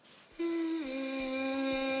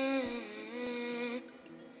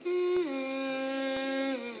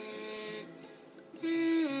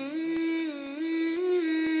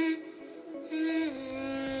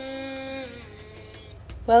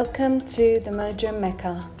Welcome to the Mojo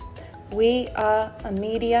Mecca. We are a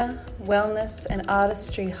media, wellness and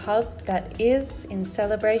artistry hub that is in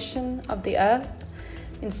celebration of the earth,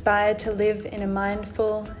 inspired to live in a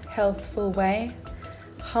mindful, healthful way,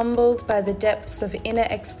 humbled by the depths of inner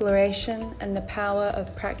exploration and the power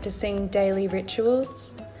of practicing daily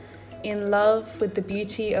rituals, in love with the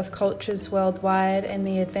beauty of cultures worldwide and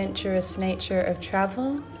the adventurous nature of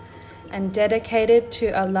travel, and dedicated to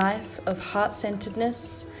a life of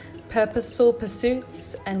heart-centeredness, purposeful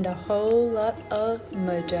pursuits, and a whole lot of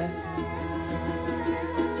mojo.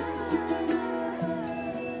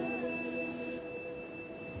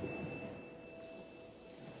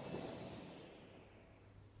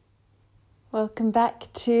 Welcome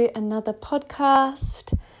back to another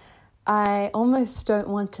podcast. I almost don't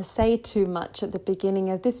want to say too much at the beginning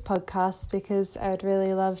of this podcast because I would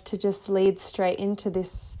really love to just lead straight into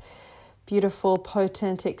this beautiful,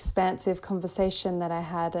 potent, expansive conversation that I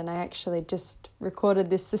had, and I actually just recorded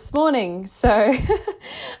this morning. So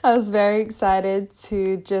I was very excited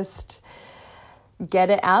to just get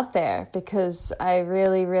it out there because I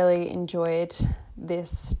really, really enjoyed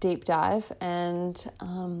this deep dive and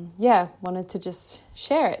wanted to just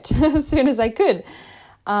share it as soon as I could.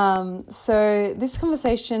 So this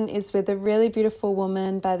conversation is with a really beautiful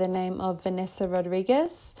woman by the name of Venessa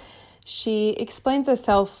Rodriguez. She explains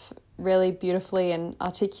herself really beautifully and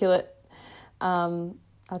articulately,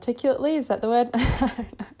 is that the word?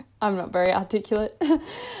 I'm not very articulate.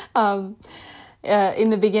 In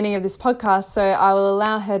the beginning of this podcast, so I will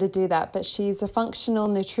allow her to do that. But she's a functional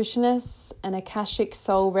nutritionist, an Akashic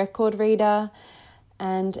soul record reader,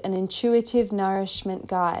 and an intuitive nourishment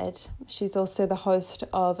guide. She's also the host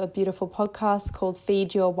of a beautiful podcast called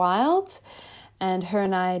Feed Your Wild, and her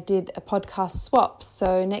and I did a podcast swap.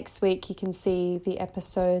 So next week you can see the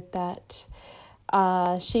episode that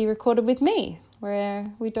she recorded with me,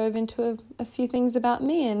 where we dove into a few things about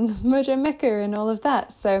me and Mojo Mecca and all of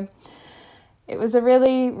that. So it was a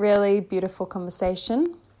really, really beautiful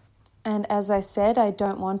conversation. And as I said, I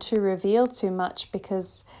don't want to reveal too much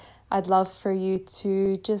because I'd love for you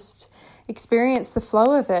to just experience the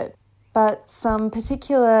flow of it. But some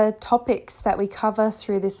particular topics that we cover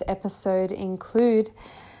through this episode include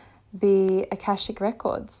the Akashic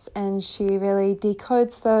records, and she really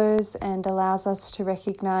decodes those and allows us to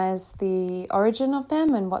recognize the origin of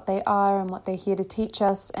them and what they are and what they're here to teach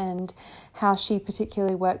us, and how she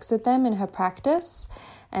particularly works with them in her practice,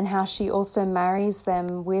 and how she also marries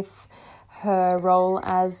them with her role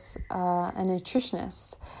as a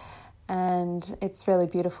nutritionist. And it's really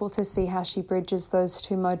beautiful to see how she bridges those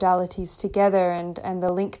two modalities together, and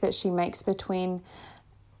the link that she makes between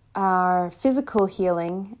our physical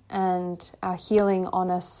healing and our healing on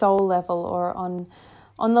a soul level, or on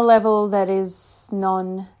the level that is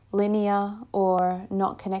non-linear or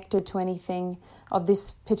not connected to anything of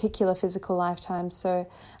this particular physical lifetime. So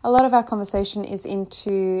a lot of our conversation is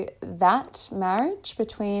into that marriage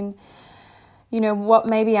between what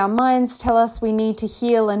maybe our minds tell us we need to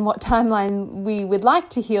heal and what timeline we would like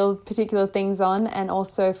to heal particular things on, and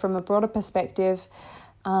also from a broader perspective,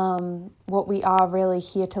 what we are really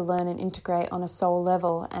here to learn and integrate on a soul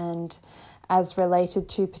level, and as related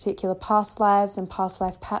to particular past lives and past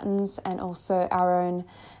life patterns, and also our own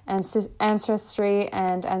ancestry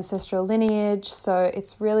and ancestral lineage. So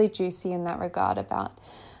it's really juicy in that regard about,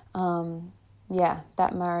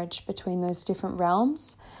 that marriage between those different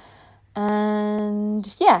realms. And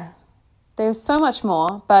there's so much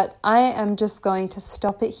more, but I am just going to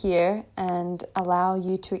stop it here and allow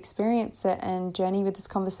you to experience it and journey with this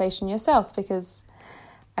conversation yourself, because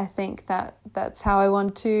I think that's how I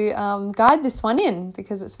want to guide this one in,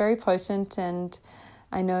 because it's very potent and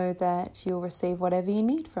I know that you'll receive whatever you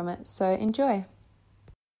need from it. So enjoy.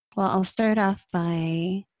 Well, I'll start off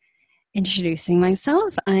by introducing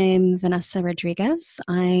myself. I'm Venessa Rodriguez.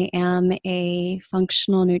 I am a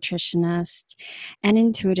functional nutritionist and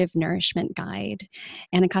intuitive nourishment guide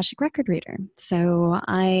and Akashic record reader. So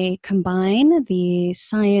I combine the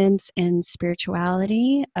science and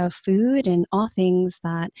spirituality of food and all things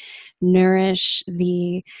that nourish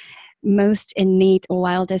the most innate,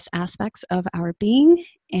 wildest aspects of our being.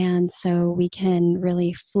 And so we can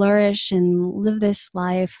really flourish and live this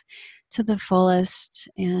life to the fullest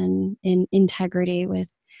and in integrity with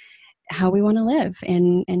how we want to live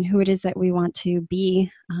and who it is that we want to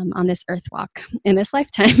be on this earth walk in this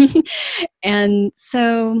lifetime. And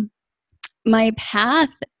so my path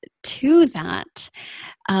to that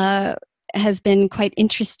has been quite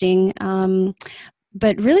interesting.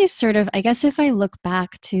 But really sort of, I guess if I look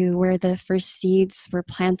back to where the first seeds were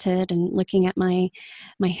planted and looking at my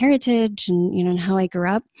heritage and, and how I grew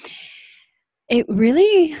up, It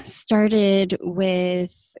really started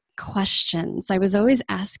with questions. I was always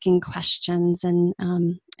asking questions, and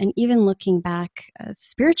even looking back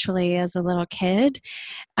spiritually as a little kid,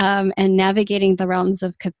 and navigating the realms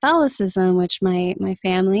of Catholicism, which my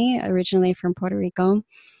family, originally from Puerto Rico,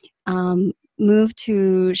 moved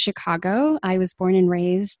to Chicago. I was born and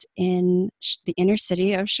raised in the inner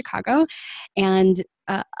city of Chicago, and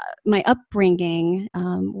my upbringing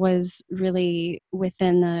was really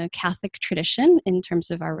within the Catholic tradition in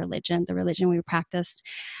terms of our religion, the religion we practiced.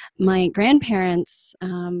 My grandparents,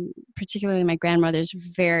 particularly my grandmother's,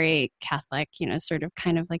 very Catholic, sort of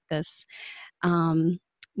kind of like this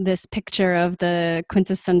picture of the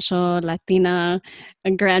quintessential Latina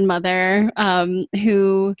grandmother,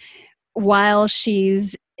 who, while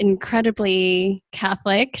she's incredibly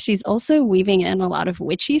Catholic, she's also weaving in a lot of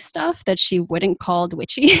witchy stuff that she wouldn't call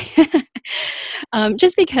witchy,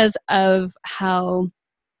 just because of how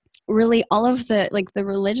really all of the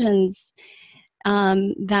religions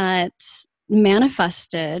that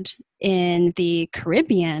manifested in the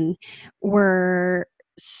Caribbean were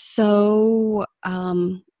so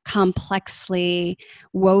complexly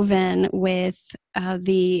woven with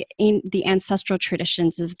the ancestral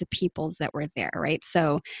traditions of the peoples that were there, right?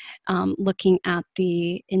 So looking at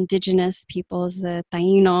the indigenous peoples, the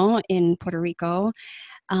Taino in Puerto Rico,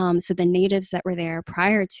 so the natives that were there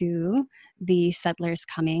prior to the settlers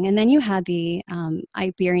coming. And then you had the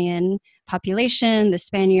Iberian population, the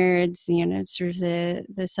Spaniards, sort of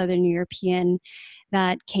the Southern European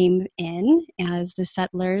that came in as the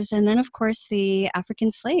settlers. And then, of course, the African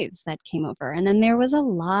slaves that came over. And then there was a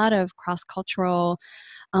lot of cross-cultural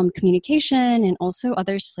communication, and also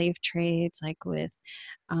other slave trades, like with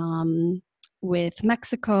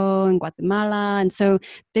Mexico and Guatemala. And so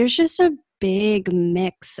there's just a big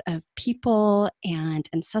mix of people and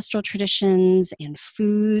ancestral traditions and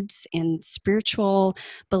foods and spiritual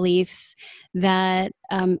beliefs that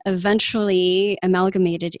eventually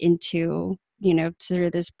amalgamated into, sort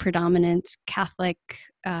of this predominant Catholic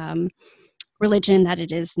religion that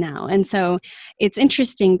it is now. And so it's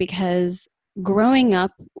interesting because growing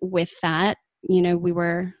up with that, we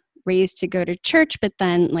were raised to go to church, but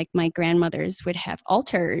then like my grandmothers would have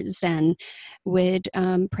altars and would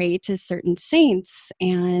pray to certain saints,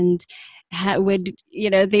 and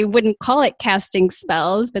they wouldn't call it casting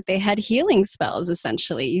spells, but they had healing spells,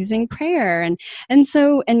 essentially using prayer and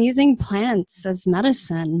using plants as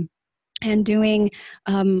medicine, and doing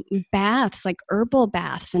baths, like herbal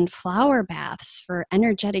baths and flower baths for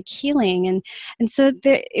energetic healing. And so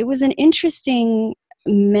it was an interesting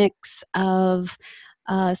mix of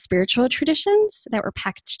spiritual traditions that were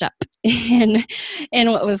packaged up in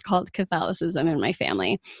what was called Catholicism in my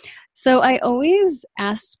family. So I always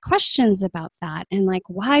asked questions about that, and like,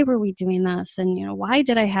 why were we doing this? And, why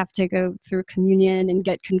did I have to go through communion and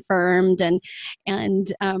get confirmed and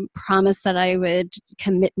promise that I would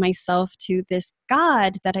commit myself to this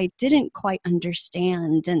God that I didn't quite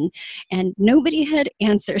understand, and nobody had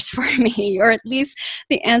answers for me, or at least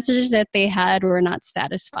the answers that they had were not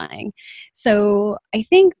satisfying. So I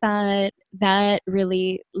think that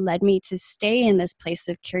really led me to stay in this place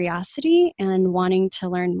of curiosity and wanting to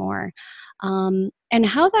learn more. And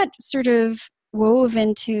how that sort of wove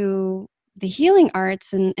into the healing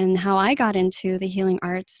arts, and how I got into the healing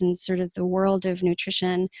arts and sort of the world of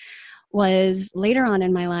nutrition was later on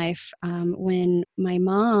in my life, when my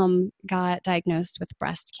mom got diagnosed with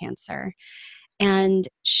breast cancer. And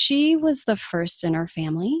she was the first in our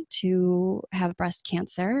family to have breast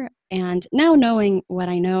cancer. And now, knowing what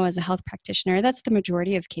I know as a health practitioner, that's the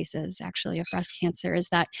majority of cases actually of breast cancer, is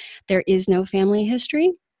that there is no family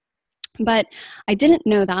history. But I didn't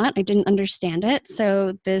know that. I didn't understand it.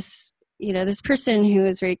 So this person who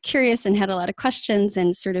was very curious and had a lot of questions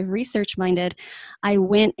and sort of research minded, I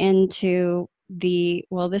went into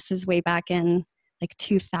this is way back in like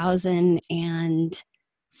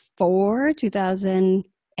 2004,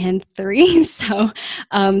 2003. So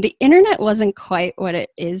the internet wasn't quite what it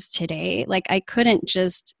is today. Like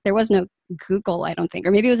there was no Google, I don't think,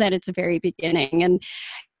 or maybe it was at its very beginning.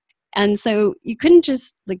 And so you couldn't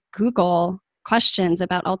just like Google questions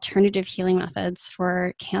about alternative healing methods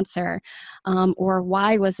for cancer, or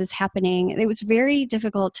why was this happening. It was very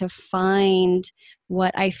difficult to find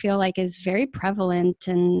what I feel like is very prevalent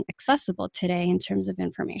and accessible today in terms of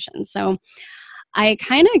information. So I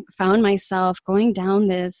kind of found myself going down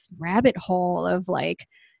this rabbit hole of like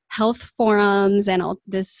health forums and all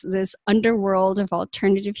this underworld of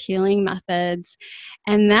alternative healing methods.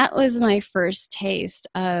 And that was my first taste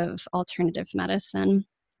of alternative medicine.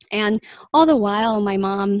 And all the while, my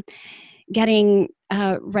mom, getting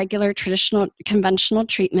regular traditional conventional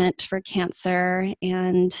treatment for cancer,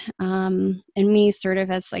 and me sort of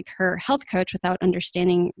as like her health coach without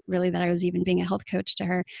understanding really that I was even being a health coach to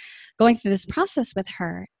her, going through this process with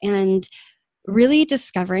her and really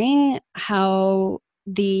discovering how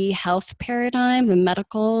the health paradigm, the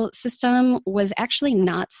medical system was actually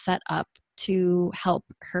not set up to help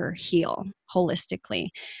her heal holistically.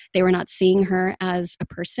 They were not seeing her as a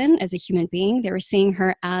person, as a human being. They were seeing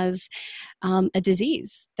her as a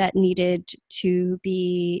disease that needed to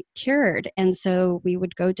be cured. And so we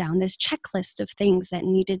would go down this checklist of things that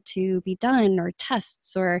needed to be done, or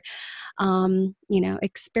tests, or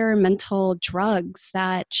experimental drugs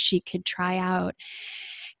that she could try out.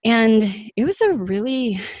 And it was a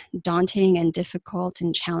really daunting and difficult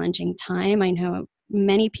and challenging time. I know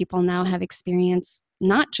many people now have experience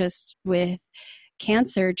not just with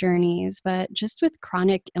cancer journeys, but just with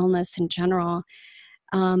chronic illness in general.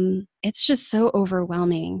 It's just so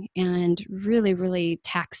overwhelming and really, really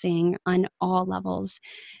taxing on all levels.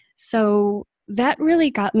 So that really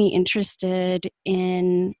got me interested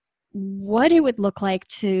in what it would look like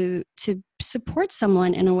to support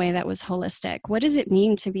someone in a way that was holistic. What does it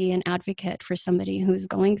mean to be an advocate for somebody who's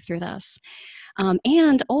going through this?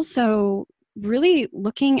 And also really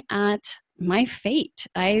looking at my fate.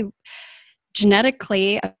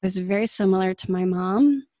 Genetically, I was very similar to my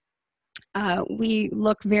mom. We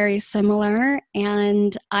look very similar,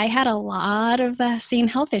 and I had a lot of the same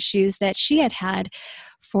health issues that she had had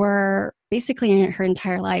for basically her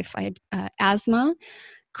entire life. I had asthma,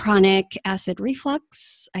 chronic acid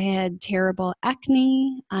reflux. I had terrible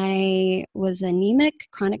acne. I was anemic,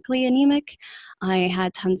 chronically anemic. I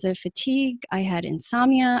had tons of fatigue. I had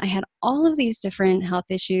insomnia. I had all of these different health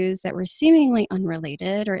issues that were seemingly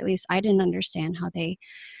unrelated, or at least I didn't understand how they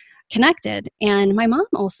connected. And my mom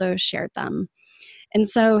also shared them. And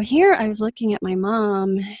so here I was looking at my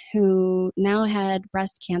mom, who now had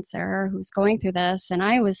breast cancer, who's going through this, and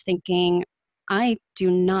I was thinking, I do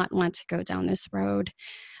not want to go down this road.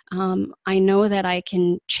 I know that I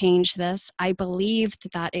can change this. I believed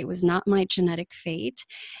that it was not my genetic fate.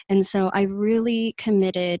 And so I really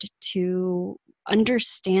committed to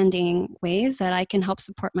understanding ways that I can help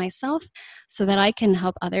support myself so that I can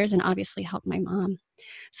help others and obviously help my mom.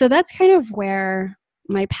 So that's kind of where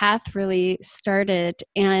my path really started.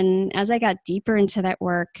 And as I got deeper into that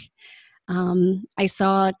work, I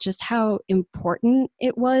saw just how important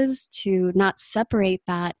it was to not separate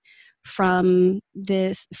that from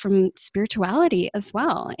spirituality as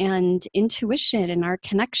well, and intuition, and our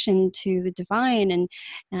connection to the divine,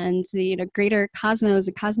 and the greater cosmos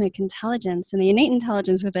and cosmic intelligence and the innate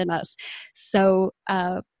intelligence within us. So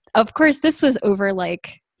of course this was over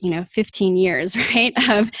 15 years, right,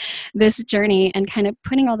 of this journey and kind of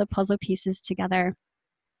putting all the puzzle pieces together.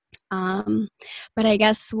 But I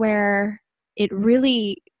guess what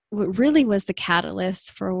really was the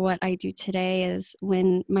catalyst for what I do today is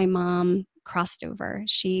when my mom crossed over.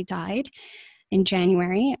 She died in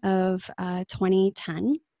January of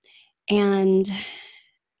 2010. And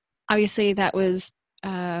obviously that was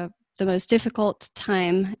the most difficult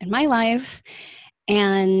time in my life.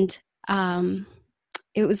 And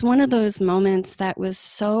it was one of those moments that was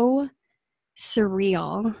so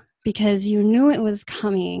surreal because you knew it was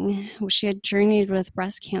coming. She had journeyed with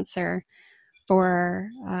breast cancer for,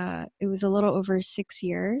 it was a little over 6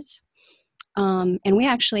 years. And we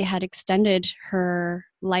actually had extended her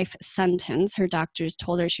life sentence. Her doctors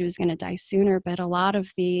told her she was going to die sooner, but a lot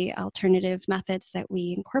of the alternative methods that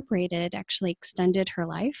we incorporated actually extended her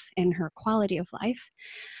life and her quality of life.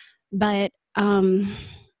 But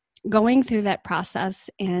going through that process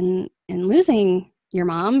and losing your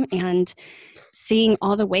mom and seeing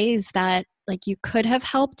all the ways that you could have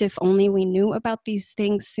helped if only we knew about these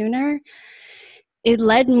things sooner, it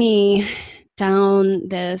led me down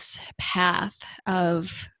this path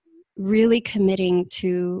of really committing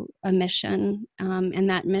to a mission, and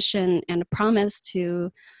that mission and a promise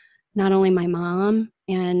to not only my mom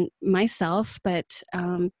and myself, but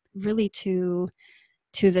really to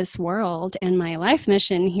this world. And my life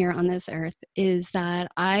mission here on this earth is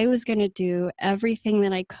that I was going to do everything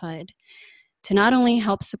that I could to not only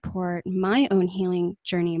help support my own healing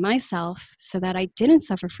journey myself so that I didn't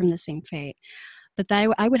suffer from the same fate, but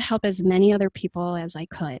that I would help as many other people as I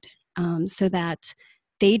could, so that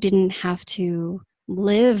they didn't have to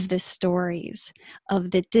live the stories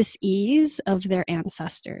of the dis-ease of their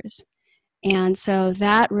ancestors. And so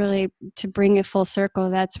that really, to bring it full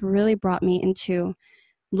circle, that's really brought me into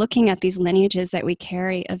looking at these lineages that we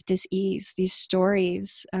carry of dis-ease, these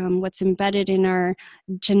stories, what's embedded in our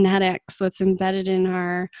genetics, what's embedded in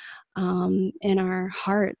our in our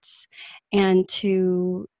hearts, and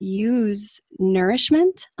to use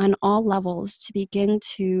nourishment on all levels to begin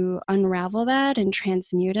to unravel that and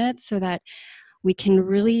transmute it so that we can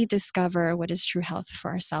really discover what is true health for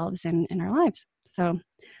ourselves and in our lives. So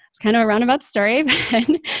it's kind of a roundabout story,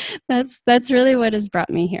 but that's really what has brought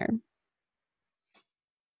me here.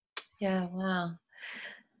 Yeah, wow.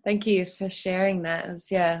 Thank you for sharing that.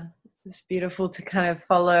 It was beautiful to kind of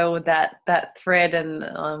follow that thread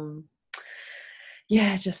and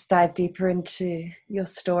just dive deeper into your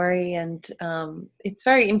story. And it's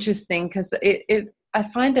very interesting because I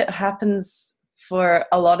find it happens for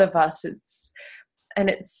a lot of us. It's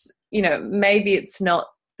maybe it's not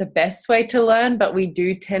the best way to learn, but we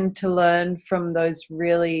do tend to learn from those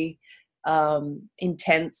really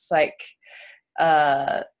intense,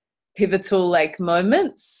 pivotal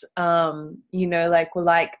moments,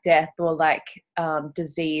 like death or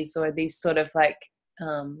disease, or these sort of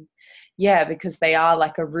because they are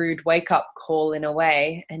like a rude wake up call in a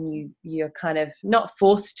way, and you're kind of not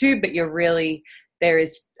forced to, but there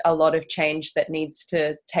is a lot of change that needs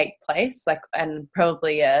to take place, and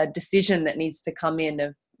probably a decision that needs to come in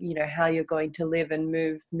of, how you're going to live and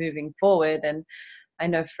moving forward. And I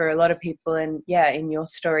know for a lot of people, and in your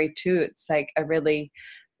story too, it's like a really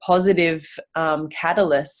positive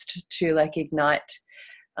catalyst to ignite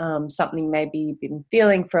something maybe you've been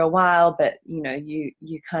feeling for a while, but you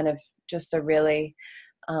kind of just are really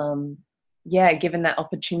given that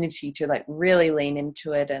opportunity to really lean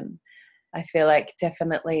into it. And I feel like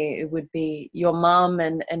definitely it would be your mom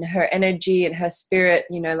and her energy and her spirit,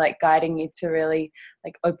 guiding you to really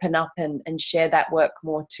open up and share that work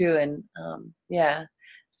more too. And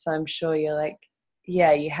so I'm sure you're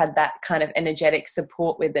you had that kind of energetic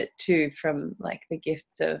support with it too, from the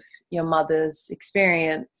gifts of your mother's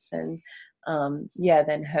experience, and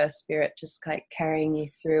then her spirit just carrying you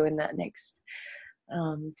through in that next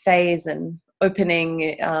phase and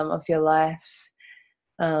opening of your life.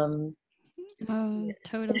 Oh,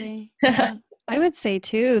 totally. Yeah. I would say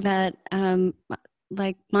too that the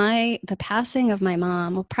passing of my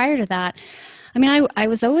mom, well, prior to that, I mean, I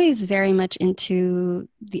was always very much into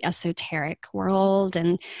the esoteric world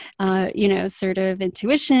and, sort of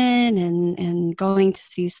intuition and going to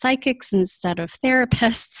see psychics instead of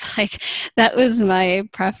therapists. That was my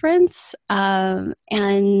preference.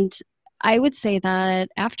 And I would say that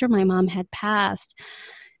after my mom had passed,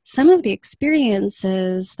 some of the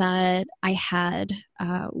experiences that I had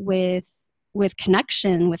with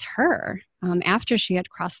connection with her after she had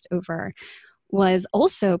crossed over was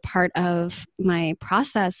also part of my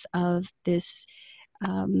process of this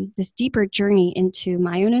deeper journey into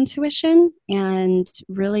my own intuition and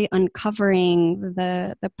really uncovering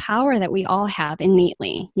the power that we all have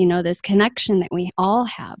innately, this connection that we all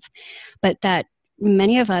have, but that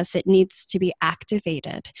many of us, it needs to be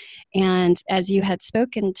activated. And as you had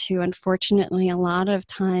spoken to, unfortunately, a lot of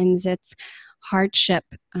times it's hardship,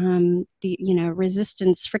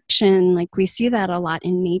 resistance, friction. We see that a lot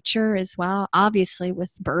in nature as well, obviously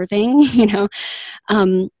with birthing,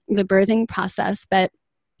 the birthing process, but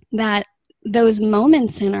that those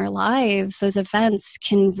moments in our lives, those events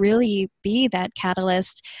can really be that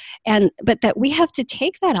catalyst, but that we have to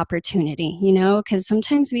take that opportunity, because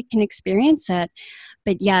sometimes we can experience it,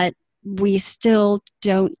 but yet we still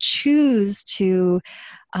don't choose to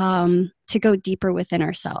go deeper within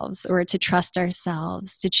ourselves or to trust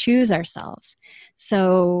ourselves, to choose ourselves.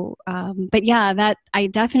 So, but that I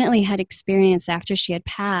definitely had experienced after she had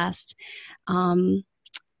passed,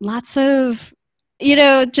 lots of,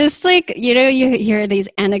 just you hear these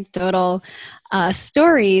anecdotal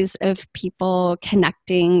stories of people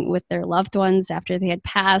connecting with their loved ones after they had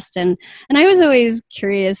passed. And I was always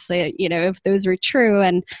curious, if those were true.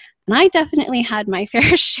 And I definitely had my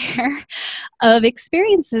fair share of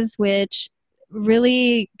experiences, which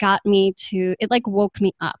really got me to, it woke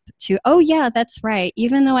me up to, oh yeah, that's right.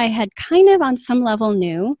 Even though I had kind of on some level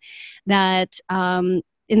knew that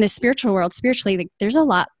in the spiritual world, spiritually, there's a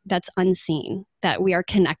lot that's unseen that we are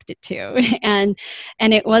connected to. and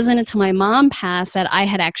it wasn't until my mom passed that I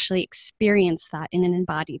had actually experienced that in an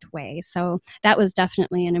embodied way. So that was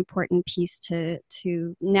definitely an important piece to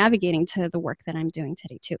navigating to the work that I'm doing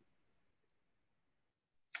today too.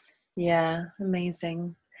 Yeah,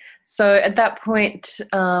 amazing. So at that point,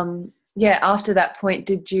 after that point,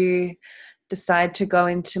 did you decide to go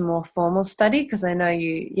into more formal study? Because I know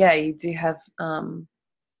you do have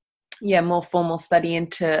more formal study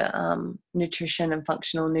into nutrition and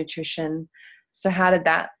functional nutrition. So how did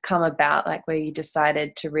that come about, where you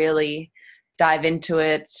decided to really dive into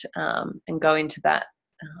it and go into that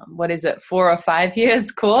what is it, 4 or 5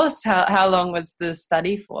 years course? How long was the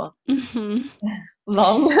study for? Mm-hmm.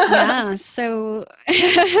 Long? Yeah, so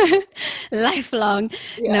lifelong.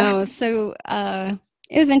 Yeah. No, so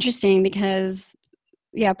it was interesting because,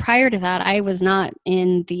 yeah, prior to that, I was not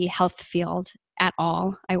in the health field at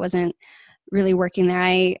all. I wasn't really working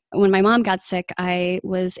there. When my mom got sick, I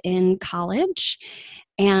was in college,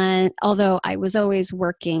 and although I was always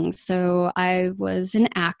working, so I was an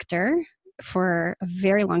actor for a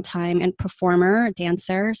very long time and performer,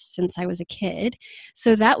 dancer since I was a kid.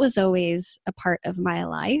 So that was always a part of my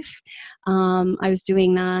life. I was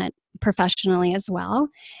doing that professionally as well.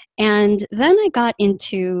 And then I got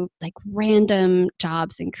into like random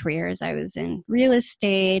jobs and careers. I was in real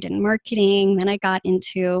estate and marketing. Then I got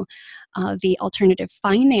into the alternative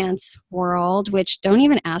finance world, which don't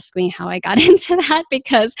even ask me how I got into that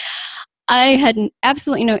because I had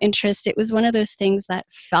absolutely no interest. It was one of those things that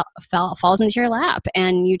falls into your lap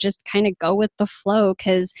and you just kind of go with the flow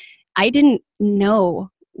because I didn't know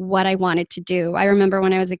what I wanted to do. I remember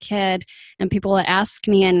when I was a kid and people would ask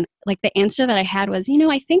me, and like the answer that I had was,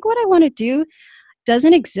 I think what I want to do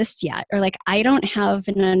doesn't exist yet, or like I don't have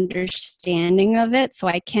an understanding of it, so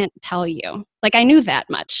I can't tell you. Like I knew that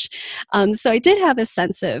much. So I did have a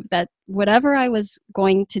sense of that whatever I was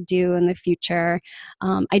going to do in the future,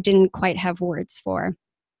 I didn't quite have words for.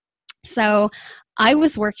 So I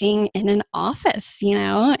was working in an office,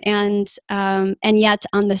 and yet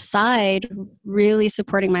on the side, really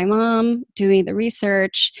supporting my mom, doing the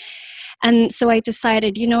research. And so I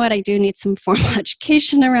decided, you know what, I do need some formal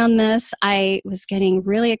education around this. I was getting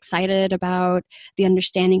really excited about the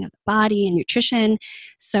understanding of the body and nutrition.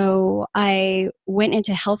 So I went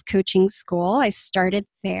into health coaching school. I started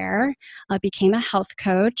there, became a health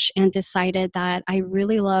coach, and decided that I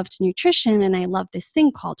really loved nutrition and I loved this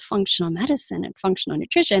thing called functional medicine and functional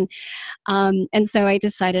nutrition. And so I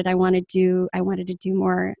decided I wanted to do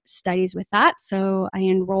more studies with that. So I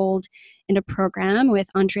enrolled in a program with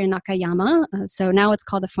Andrea Nakayama. So now it's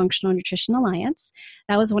called the Functional Nutrition Alliance.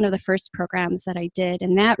 That was one of the first programs that I did,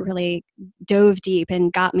 and that really dove deep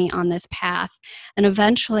and got me on this path. And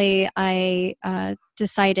eventually I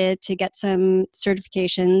decided to get some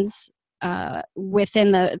certifications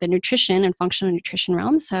within the nutrition and functional nutrition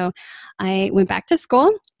realm. So I went back to school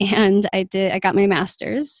and I got my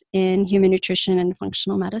master's in human nutrition and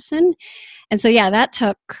functional medicine. And so, yeah,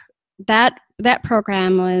 that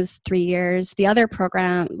program was 3 years. The other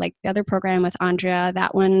program with Andrea,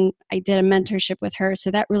 that one I did a mentorship with her.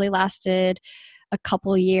 So that really lasted a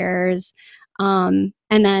couple years. And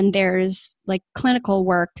then there's like clinical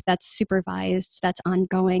work that's supervised, that's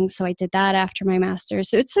ongoing. So I did that after my master's.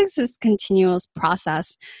 So it's like this continuous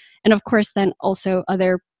process. And of course, then also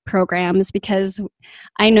other programs, because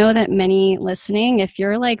I know that many listening, if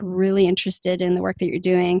you're like really interested in the work that you're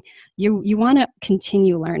doing, you want to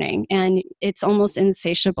continue learning, and it's almost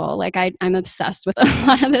insatiable. Like I'm obsessed with a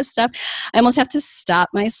lot of this stuff. I almost have to stop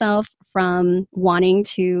myself from wanting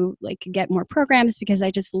to like get more programs because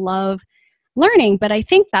I just love learning. But I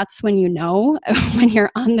think that's when when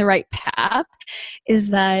you're on the right path, is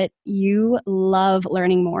that you love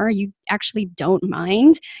learning more. You actually don't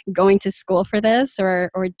mind going to school for this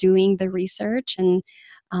or doing the research and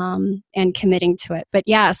committing to it. But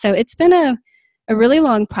yeah, so it's been a really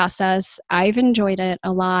long process. I've enjoyed it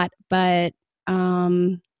a lot, but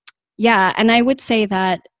yeah, and I would say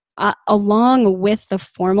that along with the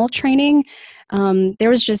formal training, there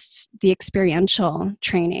was just the experiential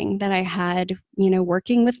training that I had,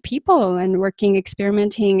 working with people and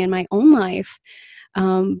experimenting in my own life,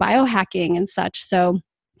 biohacking and such. So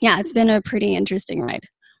yeah, it's been a pretty interesting ride.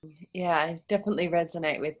 Yeah, I definitely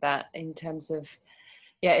resonate with that in terms of,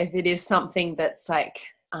 yeah, if it is something that's like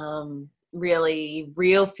really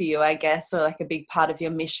real for you, I guess, or like a big part of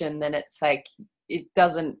your mission, then it's like,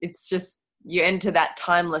 it's just, you enter that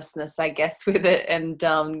timelessness, I guess, with it, and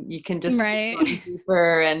you can just Right. go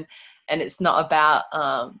deeper, and it's not about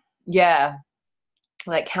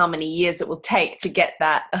like how many years it will take to get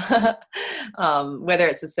that, whether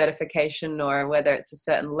it's a certification or whether it's a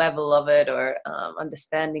certain level of it or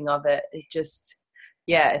understanding of it. It just,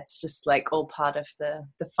 yeah, it's just like all part of the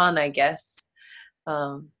fun, I guess.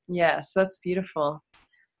 Yeah, so that's beautiful.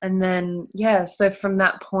 And then, yeah, so from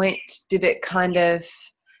that point, did it kind of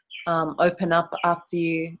open up after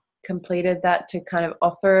you completed that to kind of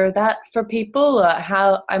offer that for people? Or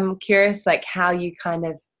how, I'm curious, like how you kind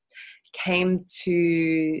of came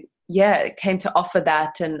to offer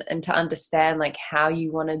that and to understand like how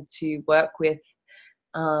you wanted to work with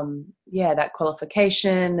that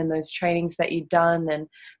qualification and those trainings that you'd done, and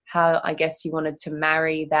how I guess you wanted to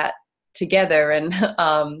marry that together and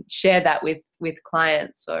share that with with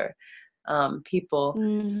clients or people.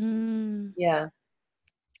 Mm-hmm. Yeah.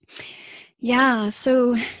 Yeah.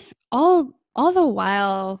 So all the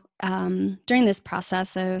while during this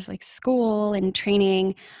process of like school and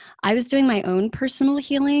training, I was doing my own personal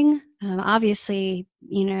healing. Obviously,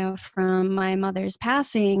 from my mother's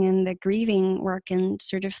passing and the grieving work and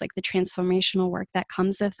sort of like the transformational work that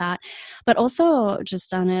comes with that, but also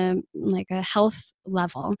just on a health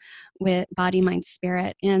level with body, mind,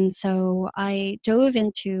 spirit. And so I dove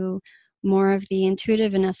into more of the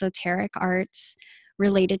intuitive and esoteric arts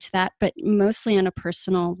related to that, but mostly on a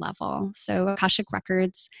personal level. So Akashic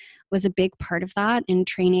Records was a big part of that in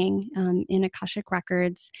training in Akashic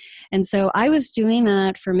Records. And so I was doing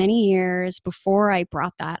that for many years before I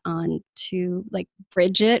brought that on to like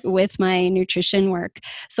bridge it with my nutrition work.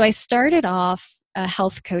 So I started off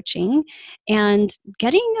health coaching and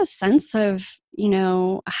getting a sense of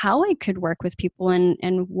how I could work with people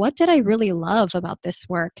and what did I really love about this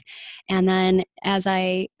work. And then as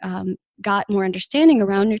I got more understanding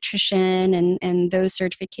around nutrition and those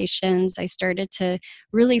certifications, I started to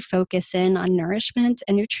really focus in on nourishment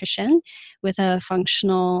and nutrition with a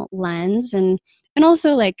functional lens and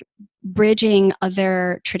also like bridging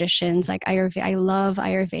other traditions like Ayurveda. I love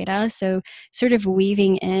Ayurveda, so sort of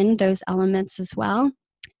weaving in those elements as well.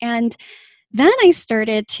 And then I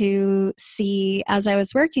started to see as I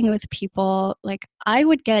was working with people, like I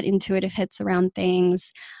would get intuitive hits around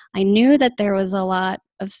things. I knew that there was a lot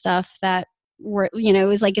of stuff that were, it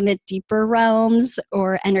was like in the deeper realms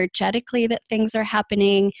or energetically that things are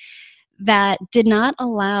happening that did not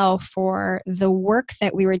allow for the work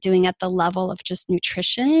that we were doing at the level of just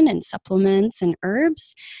nutrition and supplements and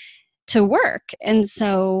herbs to work. And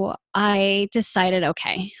so I decided,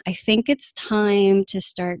 okay, I think it's time to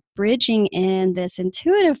start bridging in this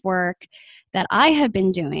intuitive work that I had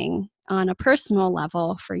been doing on a personal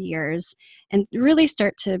level for years and really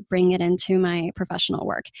start to bring it into my professional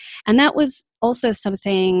work. And that was also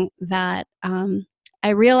something that I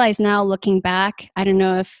realize now looking back. I don't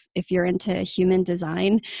know if you're into human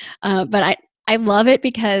design, but I love it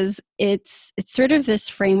because it's sort of this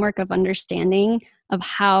framework of understanding of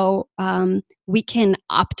how we can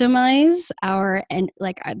optimize our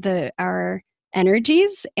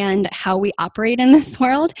energies and how we operate in this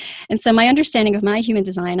world. And so my understanding of my human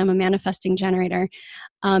design, I'm a manifesting generator,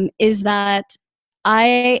 is that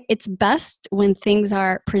it's best when things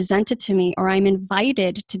are presented to me or I'm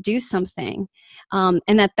invited to do something.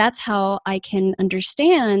 And that's how I can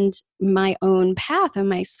understand my own path and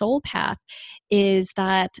my soul path, is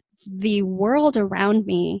that the world around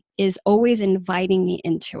me is always inviting me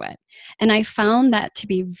into it. And I found that to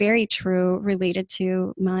be very true related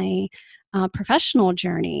to my professional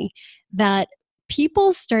journey, that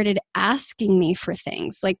people started asking me for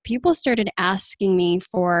things. Like people started asking me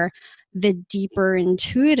for the deeper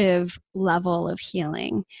intuitive level of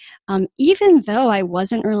healing, even though I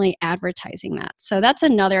wasn't really advertising that. So that's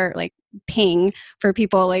another like ping for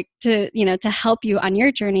people, like to help you on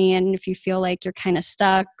your journey. And if you feel like you're kind of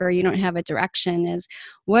stuck or you don't have a direction, is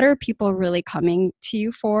what are people really coming to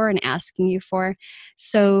you for and asking you for?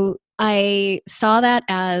 So I saw that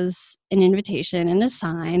as an invitation and a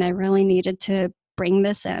sign. I really needed to bring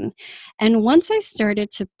this in. And once I started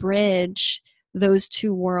to bridge those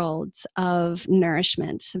two worlds of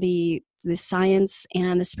nourishment, the science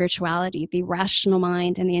and the spirituality, the rational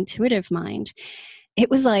mind and the intuitive mind, it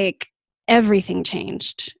was like everything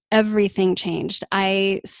changed. Everything changed.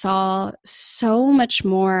 I saw so much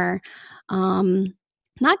more,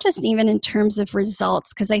 not just even in terms of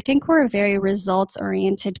results, because I think we're a very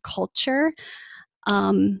results-oriented culture.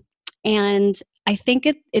 And I think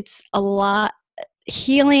it's a lot.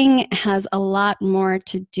 Healing has a lot more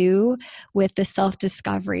to do with the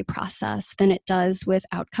self-discovery process than it does with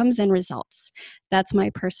outcomes and results. That's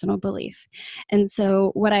my personal belief. And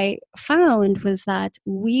so what I found was that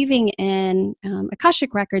weaving in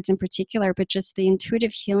Akashic Records in particular, but just the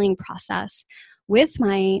intuitive healing process with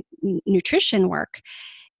my nutrition work,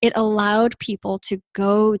 it allowed people to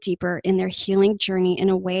go deeper in their healing journey in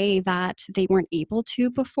a way that they weren't able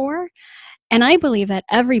to before. And I believe that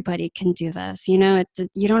everybody can do this. You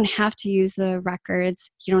don't have to use the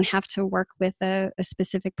records. You don't have to work with a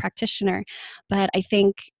specific practitioner. But I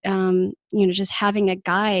think, just having a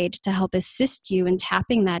guide to help assist you in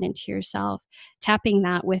tapping that into yourself, tapping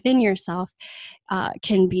that within yourself,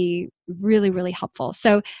 can be really, really helpful.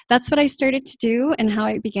 So that's what I started to do and how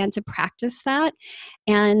I began to practice that.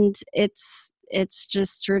 And it's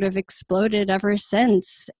just sort of exploded ever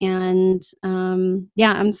since. And I'm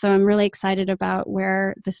really excited about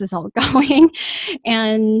where this is all going.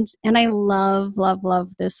 And I love, love,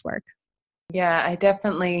 love this work. Yeah, I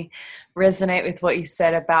definitely resonate with what you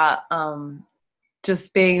said about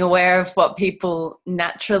just being aware of what people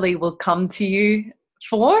naturally will come to you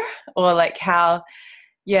for, or like how,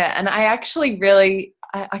 yeah. And I actually really,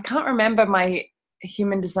 I can't remember my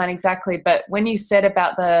human design exactly, but when you said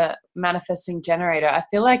about the manifesting generator, I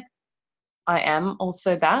feel like I am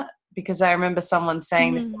also that, because I remember someone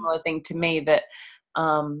saying the similar thing to me, that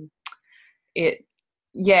um, it,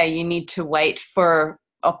 yeah, you need to wait for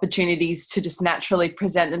opportunities to just naturally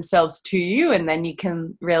present themselves to you, and then you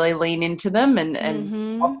can really lean into them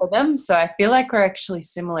and offer them. So I feel like we're actually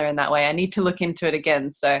similar in that way. I need to look into it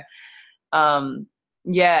again. So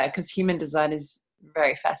yeah, because human design is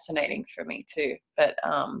very fascinating for me too. But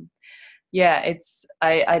yeah, it's,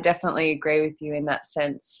 I definitely agree with you in that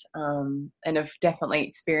sense, and I've definitely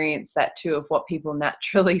experienced that too, of what people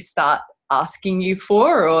naturally start asking you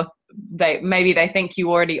for, or maybe they think you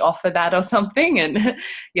already offer that or something, and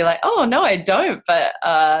you're like, oh no, I don't, but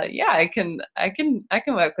yeah, I can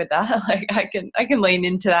work with that. Like I can lean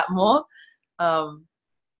into that more.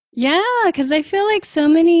 Yeah, because I feel like so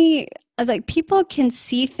many like people can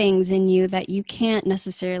see things in you that you can't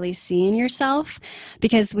necessarily see in yourself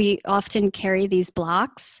because we often carry these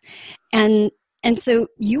blocks, and so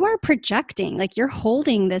you are projecting, like you're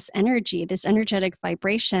holding this energy, this energetic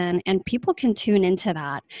vibration, and people can tune into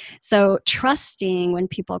that. So trusting when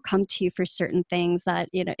people come to you for certain things, that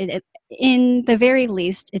in the very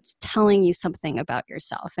least it's telling you something about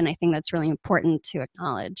yourself, and I think that's really important to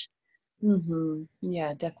acknowledge.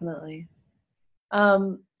 Yeah, definitely.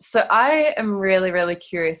 So I am really, really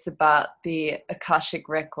curious about the Akashic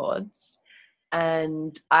records,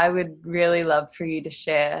 and I would really love for you to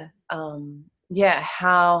share, yeah,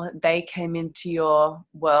 how they came into your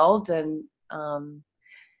world, and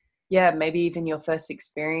yeah, maybe even your first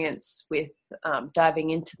experience with diving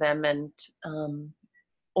into them, and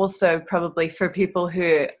also probably for people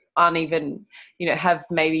who aren't even, have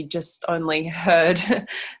maybe just only heard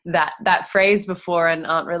that phrase before and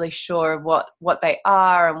aren't really sure what they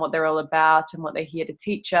are and what they're all about and what they're here to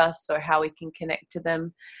teach us, or how we can connect to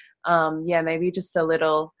them. Yeah, maybe just a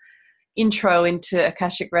little intro into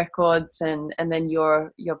Akashic records, and then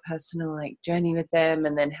your personal like journey with them,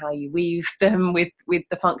 and then how you weave them with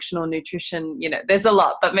the functional nutrition. There's a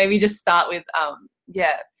lot, but maybe just start with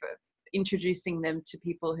yeah, introducing them to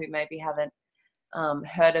people who maybe haven't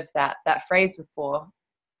heard of that phrase before.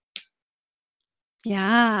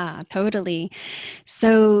 Yeah, totally.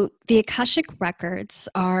 So the Akashic records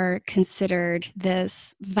are considered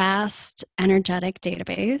this vast energetic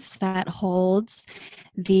database that holds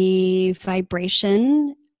the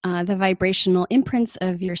the vibrational imprints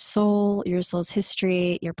of your soul, your soul's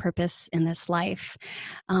history, your purpose in this life.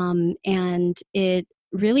 And it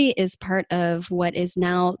really is part of what is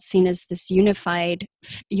now seen as this unified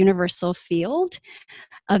universal field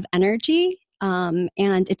of energy. And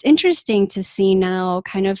it's interesting to see now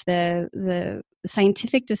kind of the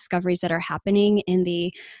scientific discoveries that are happening in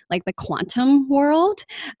the quantum world,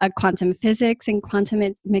 quantum physics and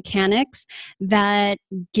quantum mechanics, that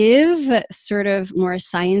give sort of more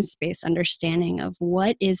science-based understanding of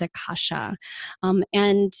what is Akasha.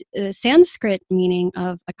 And the Sanskrit meaning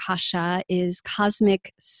of Akasha is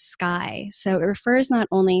cosmic sky. So it refers not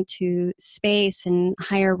only to space and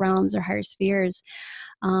higher realms or higher spheres,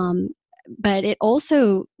 um, but it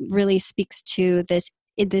also really speaks to this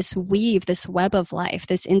weave, this web of life,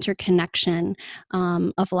 this interconnection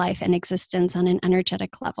of life and existence on an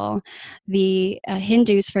energetic level. The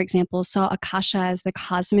Hindus, for example, saw Akasha as the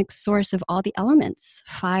cosmic source of all the elements: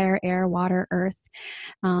 fire, air, water, earth.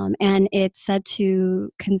 And it's said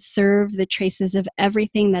to conserve the traces of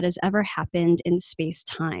everything that has ever happened in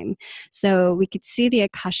space-time. So we could see the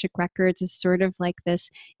Akashic records as sort of like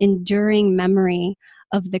this enduring memory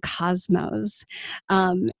of the cosmos,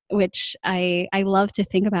 which I love to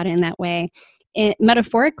think about it in that way.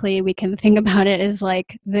 Metaphorically, we can think about it as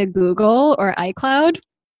like the Google or iCloud.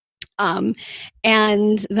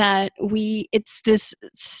 And that it's this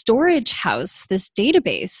storage house, this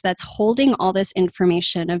database that's holding all this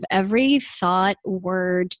information of every thought,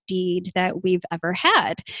 word, deed that we've ever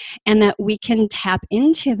had, and that we can tap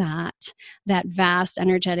into that vast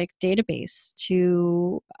energetic database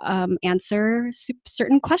to answer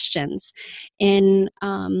certain questions. In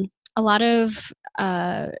a lot of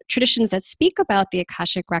traditions that speak about the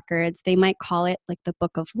Akashic records, they might call it like the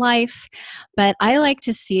book of life, but I like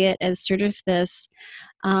to see it as sort of this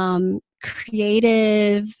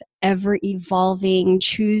creative, ever evolving,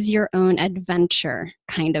 choose your own adventure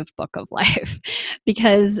kind of book of life,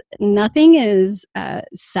 because nothing is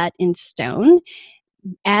set in stone.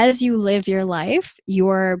 as you live your life,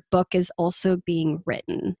 your book is also being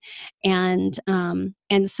written. And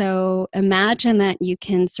so imagine that you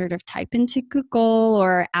can sort of type into Google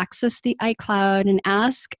or access the iCloud and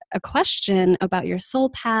ask a question about your soul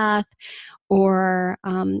path, or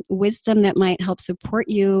wisdom that might help support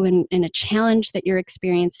you in a challenge that you're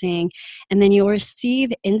experiencing. And then you'll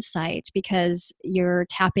receive insight because you're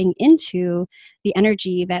tapping into the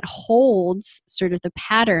energy that holds sort of the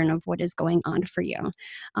pattern of what is going on for you.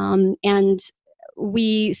 And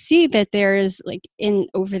we see that there's like in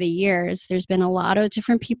over the years, there's been a lot of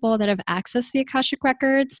different people that have accessed the Akashic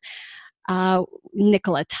records.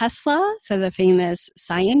 Nikola Tesla, so the famous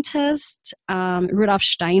scientist, Rudolf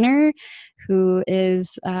Steiner, who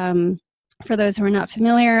is, for those who are not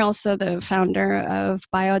familiar, also the founder of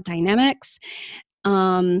biodynamics.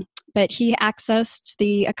 But he accessed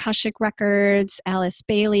the Akashic records, Alice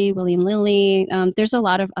Bailey, William Lilly. There's a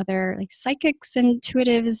lot of other like psychics and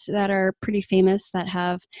intuitives that are pretty famous that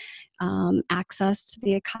have access to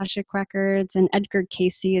the Akashic records. And Edgar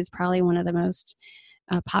Cayce is probably one of the most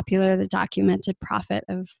popular, the documented prophet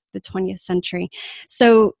of the 20th century.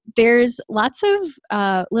 So there's lots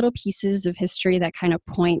of little pieces of history that kind of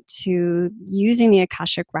point to using the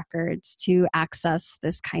Akashic records to access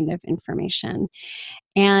this kind of information.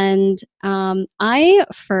 And I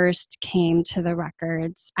first came to the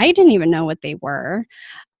records, I didn't even know what they were.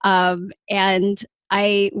 And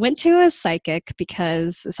I went to a psychic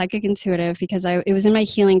intuitive, because it was in my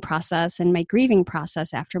healing process and my grieving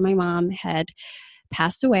process after my mom had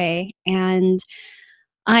passed away. And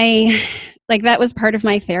that was part of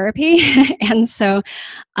my therapy. And so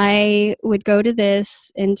I would go to this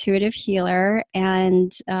intuitive healer,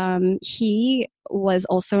 and he was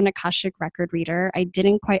also an Akashic record reader. I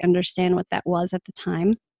didn't quite understand what that was at the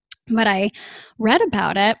time, but I read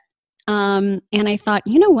about it. And I thought,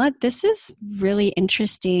 you know what, this is really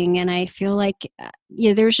interesting. And I feel like,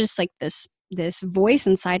 there's just like this voice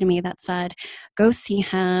inside of me that said, go see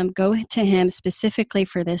him, go to him specifically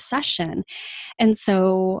for this session. And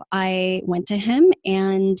so I went to him,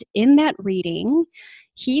 and in that reading,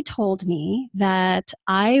 he told me that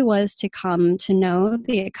I was to come to know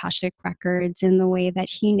the Akashic records in the way that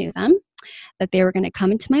he knew them, that they were going to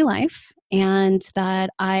come into my life, and that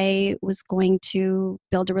I was going to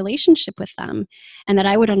build a relationship with them, and that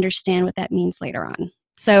I would understand what that means later on.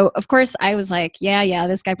 So of course I was like, yeah,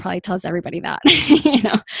 this guy probably tells everybody that,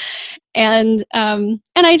 and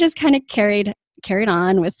I just kind of carried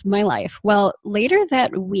on with my life. Well, later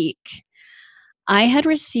that week, I had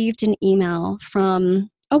received an email from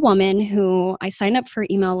a woman who I signed up for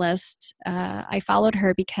email list. I followed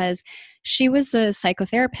her because she was the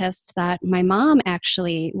psychotherapist that my mom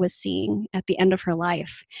actually was seeing at the end of her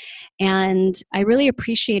life. And I really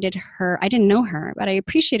appreciated her. I didn't know her, but I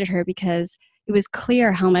appreciated her because it was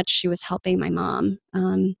clear how much she was helping my mom.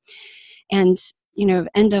 And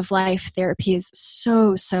end of life therapy is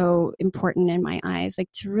so important in my eyes,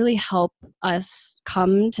 like to really help us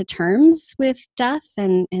come to terms with death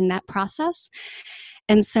and in that process.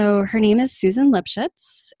 And so her name is Susan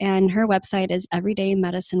Lipschitz, and her website is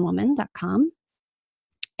everydaymedicinewoman.com.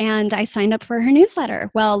 And I signed up for her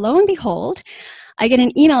newsletter. Well, lo and behold, I get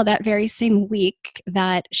an email that very same week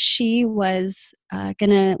that she was going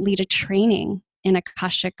to lead a training in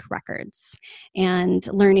Akashic records and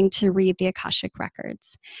learning to read the Akashic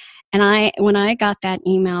records. And when I got that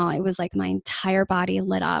email, it was like my entire body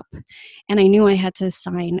lit up, and I knew I had to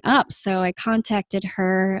sign up. So I contacted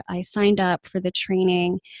her, I signed up for the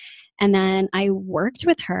training, and then I worked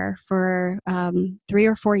with her for 3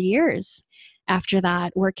 or 4 years after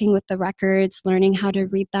that, working with the records, learning how to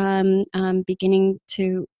read them, beginning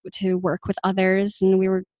to work with others. And we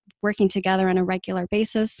were working together on a regular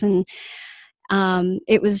basis. And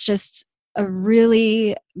it was just a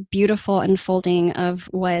really beautiful unfolding of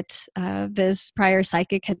what this prior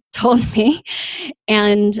psychic had told me,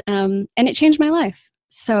 and it changed my life.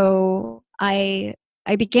 So I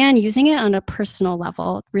began using it on a personal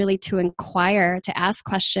level, really to inquire, to ask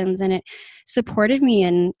questions, and it supported me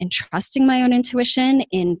in trusting my own intuition,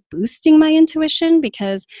 in boosting my intuition,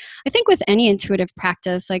 because I think with any intuitive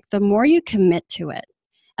practice, like the more you commit to it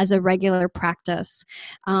as a regular practice,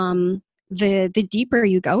 the deeper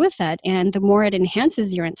you go with it, and the more it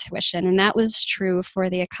enhances your intuition. And that was true for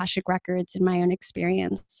the Akashic records in my own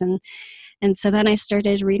experience. And so then I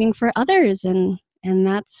started reading for others, and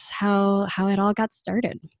that's how it all got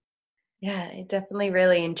started. Yeah, it definitely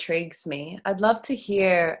really intrigues me. I'd love to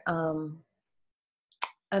hear,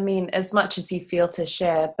 as much as you feel to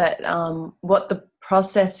share, but what the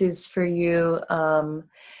process is for you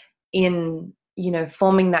in,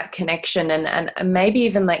 forming that connection, and maybe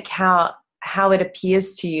even like how how it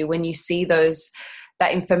appears to you when you see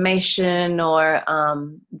that information, or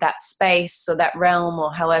that space or that realm,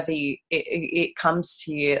 or however it comes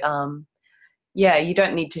to you. Yeah, you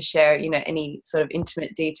don't need to share, any sort of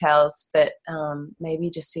intimate details, but maybe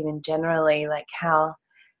just even generally, like how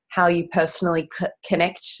you personally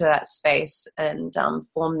connect to that space, and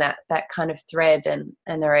form that kind of thread,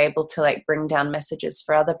 and are able to like bring down messages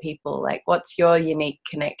for other people. Like, what's your unique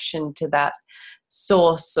connection to that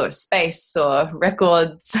source or space or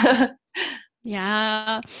records?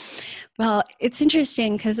 Yeah. Well, it's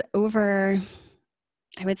interesting because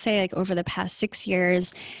I would say like over the past 6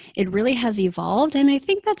 years, it really has evolved. And I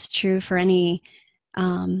think that's true for any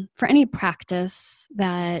practice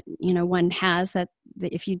that, one has, that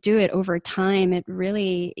if you do it over time, it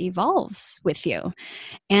really evolves with you.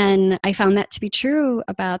 And I found that to be true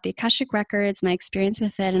about the Akashic records, my experience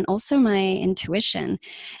with it, and also my intuition.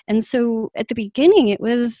 And so at the beginning, it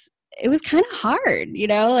was kind of hard,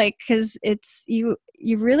 like, because it's you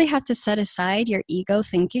really have to set aside your ego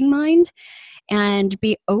thinking mind and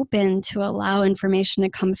be open to allow information to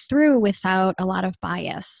come through without a lot of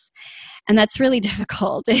bias. And that's really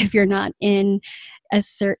difficult if you're not in a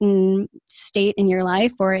certain state in your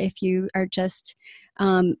life, or if you are just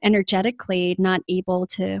energetically not able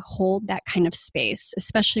to hold that kind of space,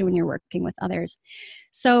 especially when you're working with others.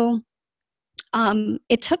 So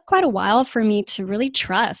it took quite a while for me to really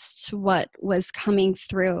trust what was coming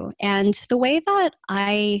through. And the way that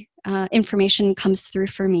information comes through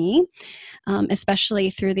for me, especially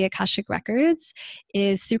through the Akashic records,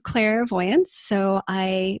 is through clairvoyance. So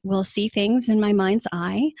I will see things in my mind's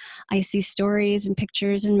eye. I see stories and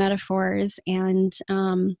pictures and metaphors, and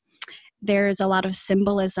there's a lot of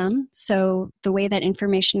symbolism. So the way that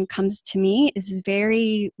information comes to me is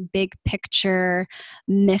very big picture,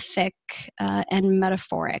 mythic, and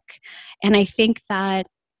metaphoric. And I think that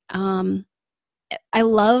I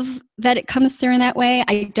love that it comes through in that way.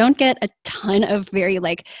 I don't get a ton of very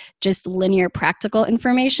just linear practical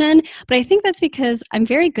information, but I think that's because I'm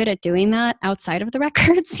very good at doing that outside of the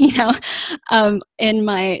records, in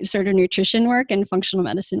my sort of nutrition work and functional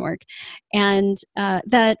medicine work. And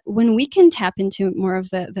that when we can tap into more of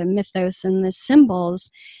the mythos and the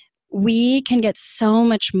symbols, we can get so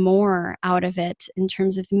much more out of it in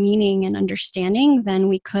terms of meaning and understanding than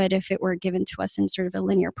we could if it were given to us in sort of a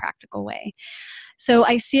linear practical way. So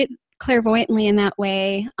I see it clairvoyantly in that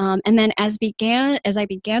way. And then as I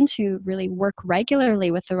began to really work regularly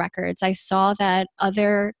with the records, I saw that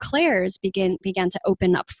other clairs began to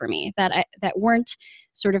open up for me that weren't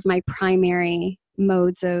sort of my primary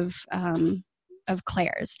modes of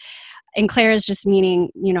clairs. And clairs just meaning,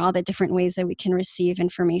 all the different ways that we can receive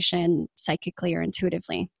information psychically or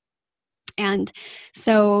intuitively. And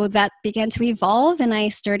so that began to evolve, and I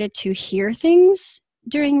started to hear things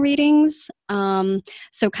during readings.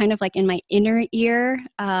 So kind of like in my inner ear,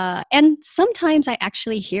 and sometimes I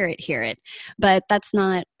actually hear it, but that's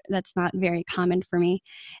not very common for me.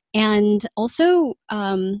 And also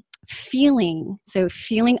feeling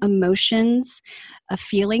emotions,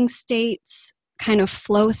 feeling states kind of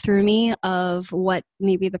flow through me of what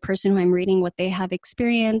maybe the person who I'm reading, what they have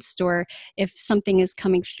experienced, or if something is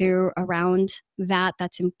coming through around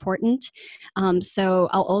that's important. So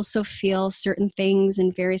I'll also feel certain things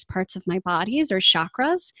in various parts of my bodies or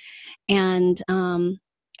chakras. And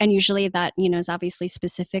usually that, is obviously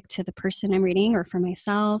specific to the person I'm reading or for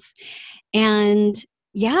myself. And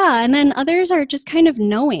yeah, and then others are just kind of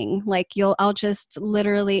knowing, I'll just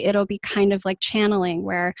literally, it'll be kind of like channeling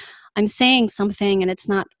where I'm saying something and it's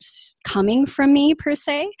not coming from me per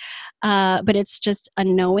se, but it's just a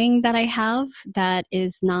knowing that I have that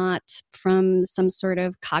is not from some sort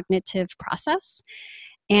of cognitive process.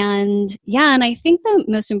 And yeah, and I think the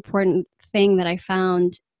most important thing that I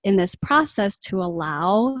found in this process to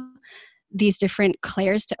allow these different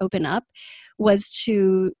clairs to open up was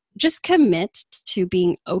to just commit to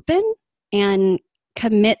being open and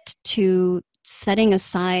commit to setting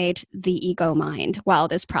aside the ego mind while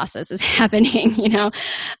this process is happening,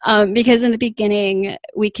 because in the beginning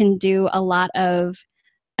we can do a lot of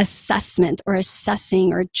assessment or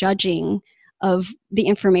assessing or judging of the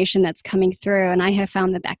information that's coming through. And I have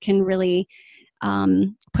found that can really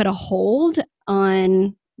put a hold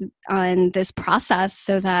on this process,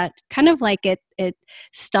 so that kind of like it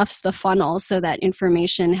stuffs the funnel so that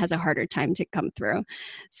information has a harder time to come through.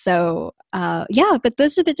 So but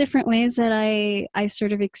those are the different ways that I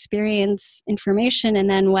sort of experience information. And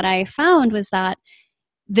then what I found was that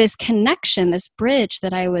this connection, this bridge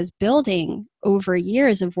that I was building over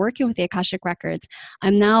years of working with the Akashic records,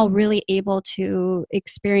 I'm now really able to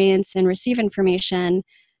experience and receive information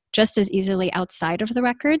just as easily outside of the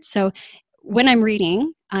records. So when I'm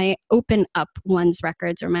reading, I open up one's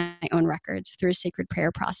records or my own records through a sacred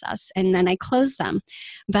prayer process, and then I close them.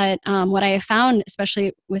 But what I have found,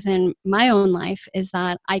 especially within my own life, is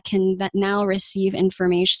that I can now receive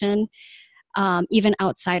information even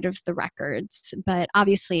outside of the records, but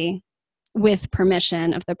obviously with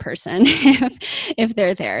permission of the person if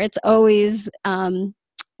they're there. It's always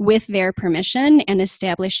with their permission and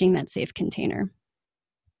establishing that safe container.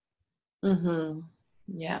 Mm-hmm.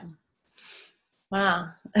 Yeah. Wow.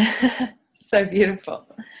 So beautiful.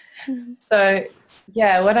 So,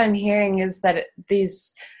 yeah, what I'm hearing is that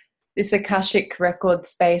this Akashic record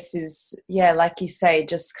space is, yeah, like you say,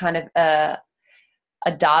 just kind of a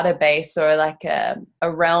database or like a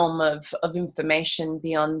realm of information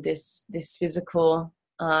beyond this physical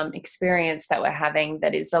experience that we're having,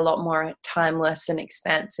 that is a lot more timeless and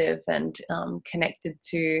expansive and connected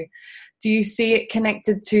to. Do you see it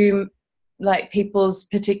connected to like people's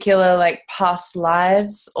particular like past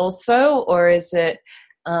lives also, or is it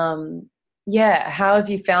how have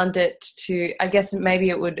you found it to, I guess maybe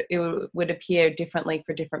it would appear differently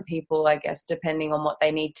for different people, I guess, depending on what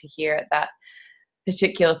they need to hear at that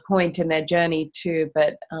particular point in their journey too.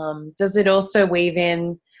 But does it also weave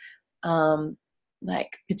in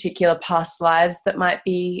like particular past lives that might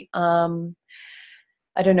be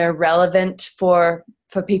I don't know, relevant for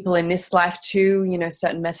people in this life too, you know,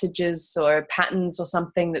 certain messages or patterns or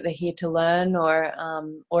something that they're here to learn,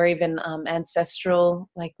 or even ancestral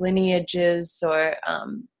like lineages, or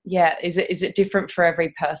is it different for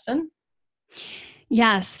every person?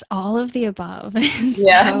 Yes, all of the above.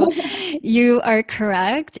 Yeah. So you are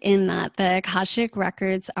correct in that the Akashic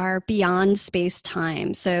records are beyond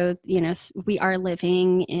space-time. So, you know, we are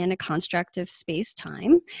living in a construct of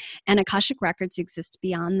space-time, and Akashic records exist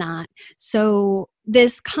beyond that. So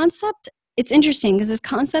this concept, it's interesting because this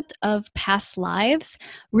concept of past lives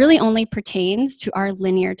really only pertains to our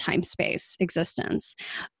linear time-space existence.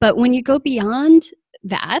 But when you go beyond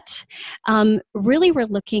that, really we're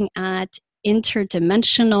looking at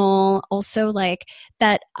interdimensional, also like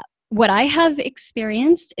that. What I have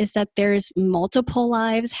experienced is that there's multiple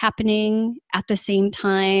lives happening at the same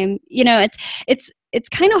time. You know, it's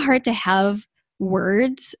kind of hard to have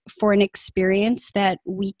words for an experience that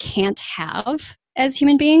we can't have as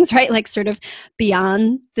human beings, right? Like sort of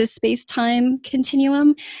beyond the space-time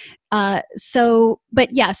continuum. But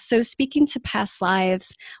yes, so speaking to past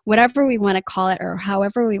lives, whatever we want to call it or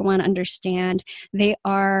however we want to understand, they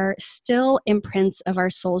are still imprints of our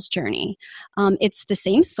soul's journey. It's the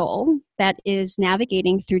same soul that is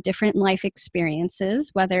navigating through different life experiences,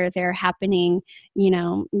 whether they're happening, you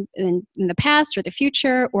know, in the past or the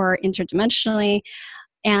future or interdimensionally.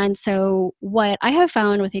 And so what I have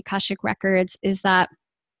found with the Akashic records is that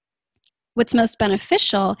what's most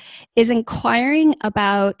beneficial is inquiring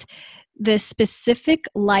about the specific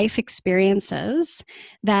life experiences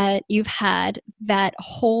that you've had that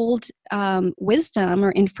hold wisdom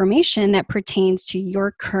or information that pertains to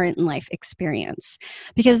your current life experience.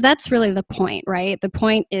 Because that's really the point, right? The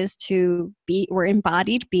point is we're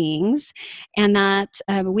embodied beings, and that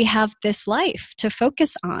we have this life to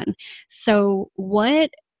focus on. So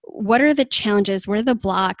what are the challenges? What are the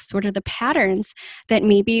blocks? What are the patterns that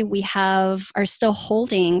maybe we are still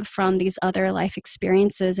holding from these other life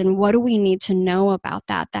experiences? And what do we need to know about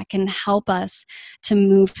that can help us to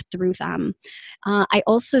move through them? I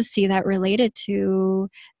also see that related to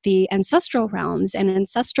the ancestral realms and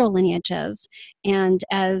ancestral lineages. And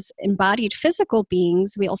as embodied physical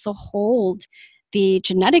beings, we also hold the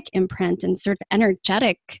genetic imprint and sort of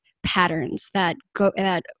energetic patterns that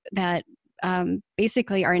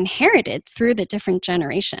basically are inherited through the different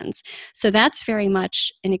generations. So that's very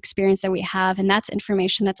much an experience that we have, and that's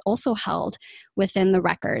information that's also held within the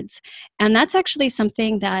records. And that's actually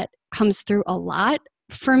something that comes through a lot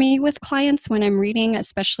for me with clients when I'm reading,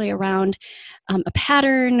 especially around a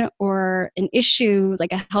pattern or an issue,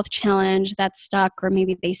 like a health challenge that's stuck, or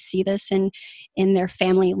maybe they see this in their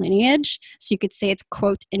family lineage. So you could say it's,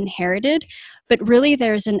 quote, inherited, but really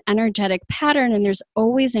there's an energetic pattern, and there's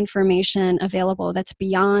always information available that's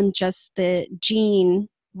beyond just the gene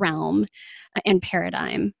realm and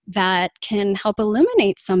paradigm that can help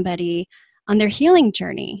illuminate somebody on their healing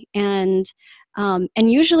journey. And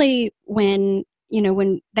usually when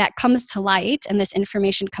that comes to light and this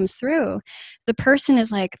information comes through, the person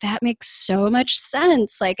is like, that makes so much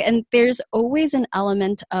sense. And there's always an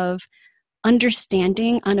element of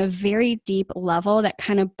understanding on a very deep level that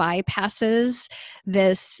kind of bypasses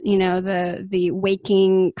this, the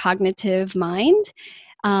waking cognitive mind.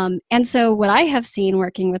 And so what I have seen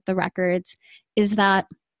working with the records is that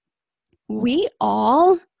we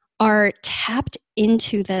all are tapped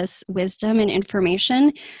into this wisdom and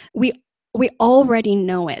information, we already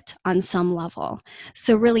know it on some level.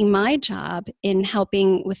 So really my job in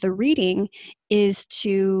helping with the reading is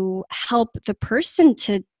to help the person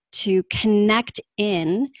to connect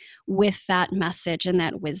in with that message and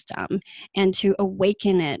that wisdom and to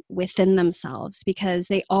awaken it within themselves because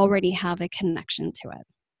they already have a connection to it.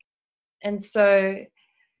 And so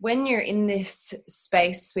when you're in this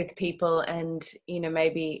space with people and,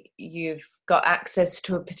 maybe you've got access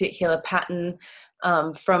to a particular pattern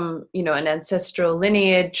from, an ancestral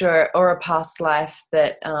lineage or a past life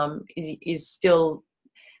that is still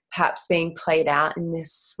perhaps being played out in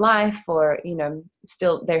this life, or,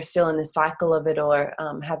 they're still in the cycle of it, or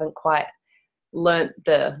haven't quite learnt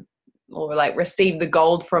or like received the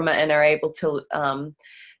gold from it and are able to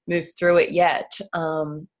move through it yet.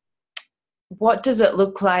 What does it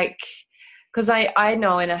look like? Because I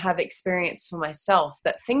know and I have experience for myself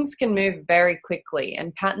that things can move very quickly,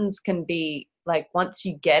 and patterns can be like, once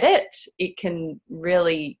you get it, it can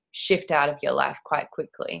really shift out of your life quite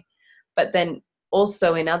quickly. But then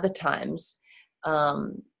also in other times,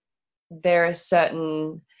 there are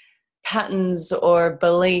certain patterns or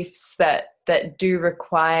beliefs that do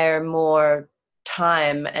require more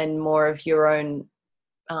time and more of your own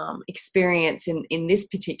experience in this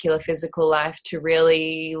particular physical life to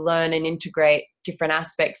really learn and integrate different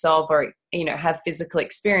aspects of, or have physical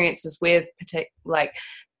experiences with, like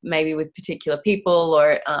maybe with particular people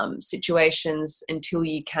or situations, until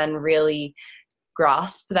you can really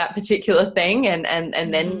grasp that particular thing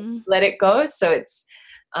and then let it go. So it's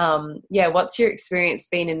what's your experience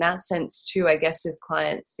been in that sense too, I guess, with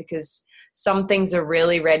clients? Because some things are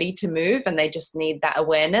really ready to move and they just need that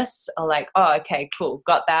awareness, or like, oh, okay, cool,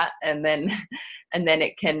 got that. And then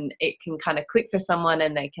it can kind of click for someone,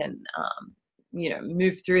 and they can,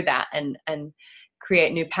 move through that and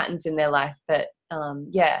create new patterns in their life. But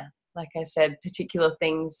like I said, particular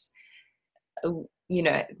things,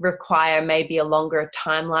 require maybe a longer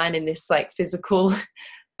timeline in this like physical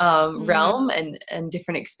realm and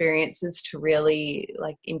different experiences to really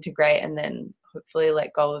like integrate and then hopefully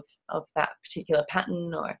let go of that particular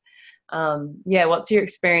pattern. Or what's your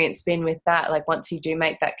experience been with that? Like, once you do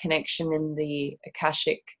make that connection in the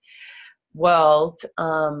Akashic world,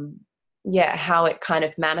 how it kind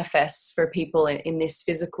of manifests for people in this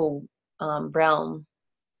physical realm.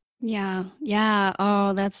 Yeah.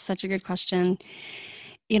 Oh, that's such a good question.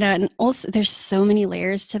 And also there's so many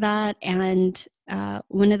layers to that. And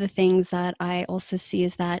one of the things that I also see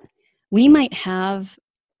is that we might have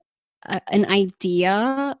an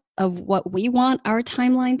idea of what we want our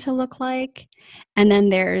timeline to look like. And then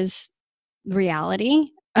there's reality.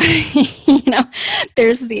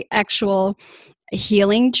 There's the actual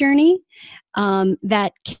healing journey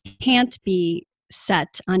that can't be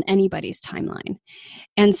set on anybody's timeline.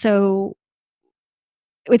 And so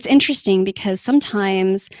it's interesting because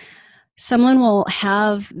sometimes someone will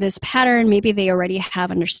have this pattern, maybe they already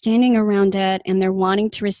have understanding around it and they're wanting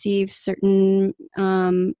to receive certain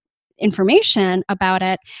information about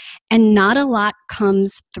it, and not a lot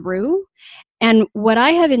comes through. And what I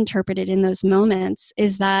have interpreted in those moments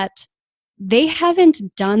is that they haven't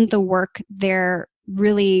done the work they're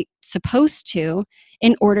really supposed to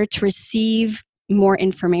in order to receive more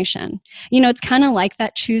information. It's kind of like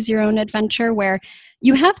that choose your own adventure, where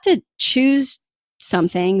you have to choose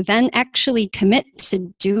something, then actually commit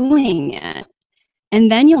to doing it.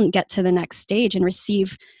 And then you'll get to the next stage and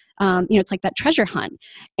receive, it's like that treasure hunt.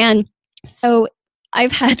 And so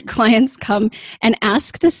I've had clients come and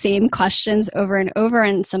ask the same questions over and over,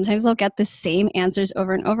 and sometimes they'll get the same answers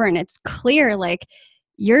over and over. And it's clear, like,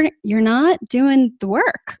 you're not doing the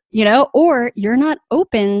work, or you're not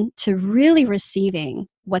open to really receiving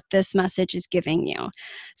what this message is giving you.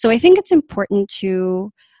 So I think it's important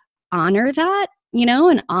to honor that,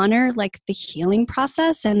 and honor like the healing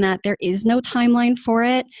process, and that there is no timeline for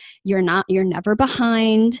it. You're never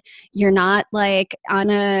behind. You're not like on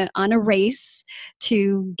a race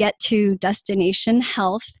to get to destination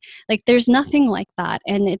health. Like, there's nothing like that.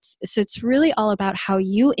 And it's really all about how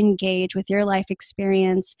you engage with your life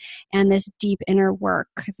experience and this deep inner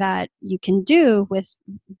work that you can do with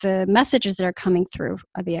the messages that are coming through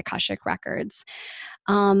the Akashic records.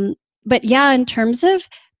 But yeah, in terms of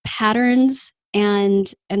patterns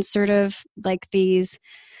and sort of like these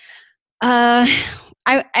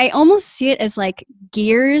I almost see it as like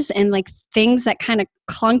gears and like things that kind of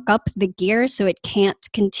clunk up the gear so it can't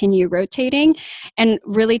continue rotating, and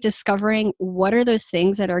really discovering what are those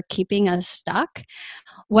things that are keeping us stuck.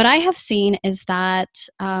 What I have seen is that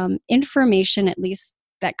information, at least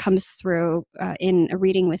that comes through in a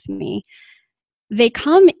reading with me, they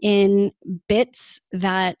come in bits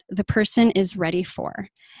that the person is ready for.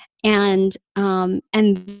 And then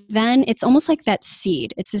it's almost like that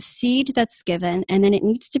seed. It's a seed that's given, and then it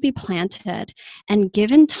needs to be planted and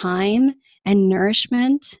given time and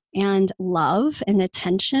nourishment and love and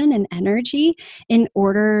attention and energy in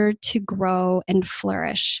order to grow and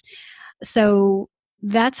flourish. So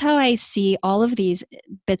that's how I see all of these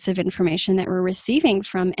bits of information that we're receiving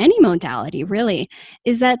from any modality, really,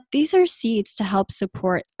 is that these are seeds to help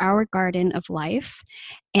support our garden of life,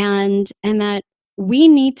 and that we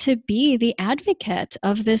need to be the advocate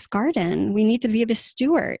of this garden. We need to be the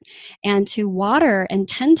steward and to water and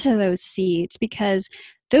tend to those seeds, because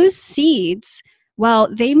those seeds, while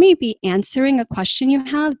they may be answering a question you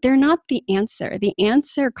have, they're not the answer. The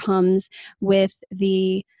answer comes with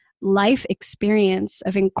the life experience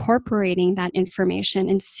of incorporating that information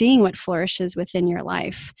and seeing what flourishes within your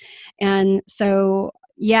life. And so,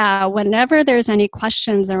 yeah, whenever there's any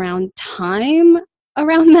questions around time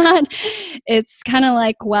around that, it's kind of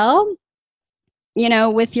like, well, you know,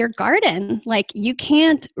 with your garden, like, you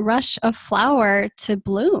can't rush a flower to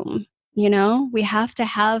bloom. You know, we have to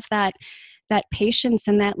have that patience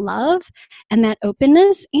and that love and that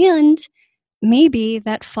openness, and maybe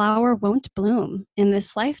that flower won't bloom in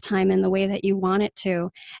this lifetime in the way that you want it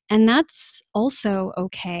to. And that's also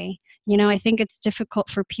okay. You know, I think it's difficult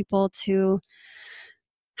for people to,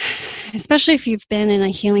 especially if you've been in a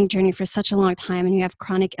healing journey for such a long time and you have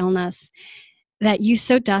chronic illness, that you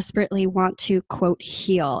so desperately want to, quote,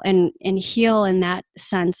 heal and heal in that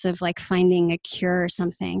sense of like finding a cure or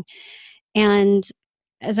something. And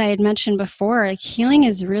as I had mentioned before, like, healing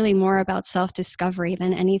is really more about self-discovery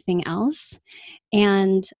than anything else.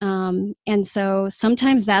 And so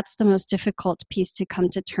sometimes that's the most difficult piece to come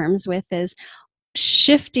to terms with, is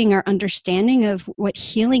shifting our understanding of what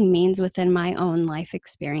healing means within my own life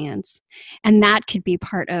experience. And that could be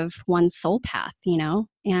part of one's soul path, you know,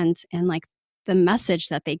 and like the message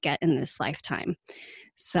that they get in this lifetime.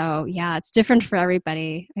 So yeah, it's different for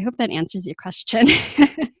everybody. I hope that answers your question.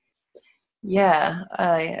 Yeah,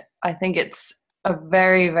 I think it's a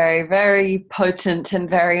very, very, very potent and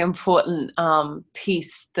very important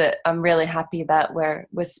piece that I'm really happy that we're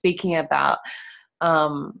speaking about.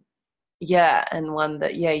 Yeah, and one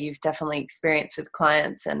that, yeah, you've definitely experienced with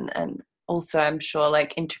clients, and also I'm sure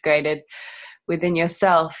like integrated within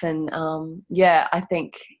yourself. And yeah, I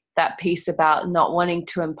think that piece about not wanting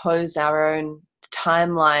to impose our own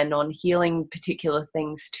timeline on healing particular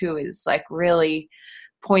things too is like really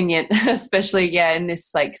poignant, especially, yeah, in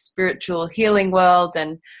this like spiritual healing world,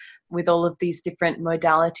 and with all of these different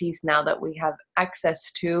modalities now that we have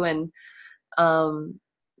access to. And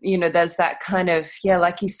you know, there's that kind of, yeah,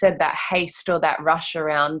 like you said, that haste or that rush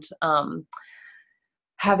around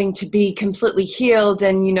having to be completely healed,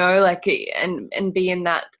 and, you know, like, and be in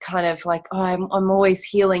that kind of like, oh, I'm always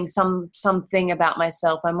healing something about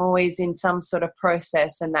myself. I'm always in some sort of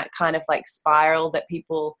process, and that kind of like spiral that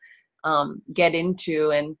people get into.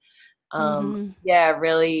 And yeah,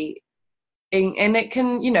 really, and it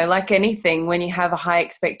can, you know, like anything, when you have a high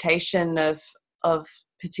expectation of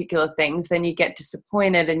particular things, then you get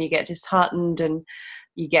disappointed and you get disheartened and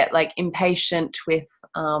you get like impatient with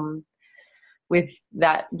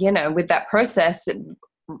that, you know, with that process,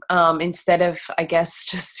 instead of, I guess,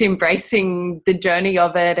 just embracing the journey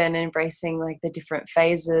of it and embracing like the different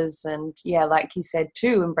phases. And yeah, like you said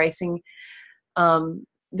too, embracing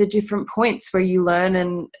the different points where you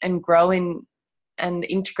learn and grow in and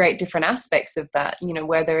integrate different aspects of that, you know,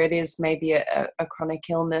 whether it is maybe a chronic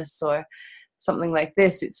illness or something like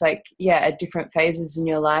this. It's like, yeah, at different phases in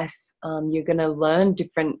your life, you're going to learn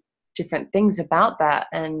different things about that,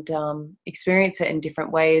 and experience it in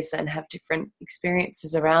different ways and have different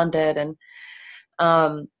experiences around it. And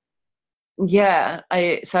yeah,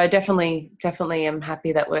 so I definitely am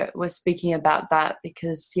happy that we're speaking about that,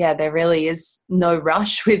 because yeah, there really is no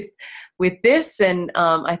rush with this. And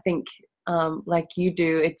I think like you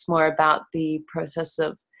do, it's more about the process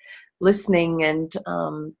of listening and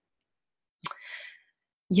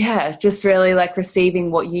yeah, just really like receiving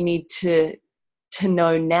what you need to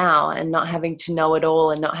know now, and not having to know it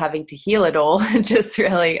all and not having to heal it all. Just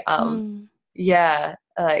really yeah,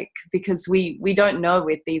 like, because we don't know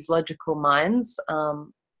with these logical minds,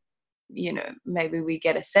 you know, maybe we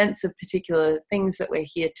get a sense of particular things that we're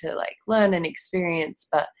here to like learn and experience,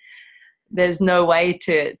 but there's no way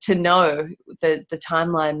to know the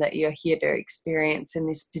timeline that you're here to experience in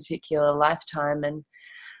this particular lifetime. And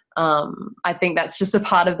I think that's just a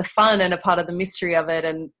part of the fun and a part of the mystery of it.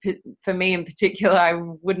 And for me in particular, I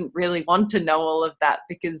wouldn't really want to know all of that,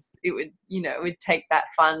 because it would, it would take that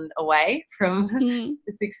fun away from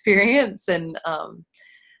this experience. And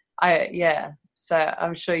so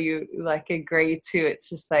I'm sure you like agree too. It's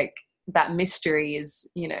just like that mystery is,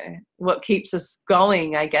 what keeps us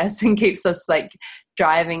going, I guess, and keeps us like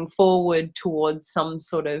driving forward towards some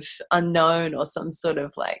sort of unknown, or some sort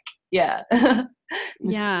of like,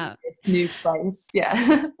 this new place.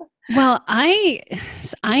 Well, I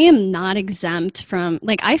am not exempt from,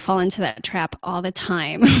 like, I fall into that trap all the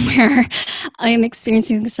time where I am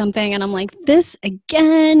experiencing something and I'm like, this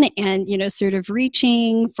again, and, sort of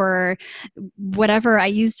reaching for whatever I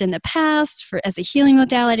used in the past as a healing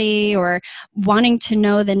modality, or wanting to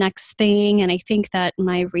know the next thing. And I think that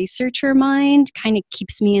my researcher mind kind of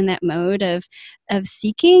keeps me in that mode of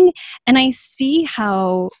seeking. And I see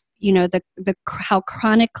how how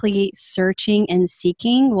chronically searching and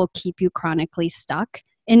seeking will keep you chronically stuck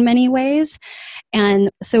in many ways.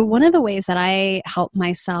 And so one of the ways that I help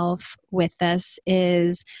myself with this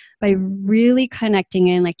is by really connecting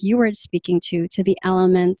in, like you were speaking to the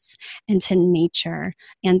elements and to nature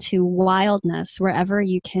and to wildness wherever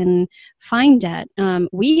you can find it.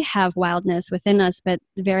 We have wildness within us, but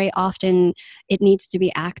very often it needs to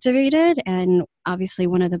be activated. And obviously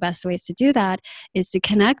one of the best ways to do that is to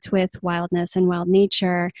connect with wildness and wild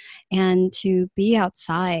nature and to be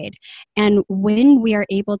outside. And when we are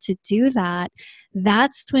able to do that,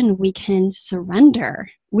 that's when we can surrender.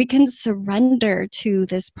 We can surrender to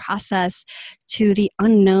this process, to the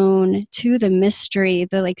unknown, to the mystery,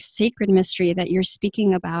 the like sacred mystery that you're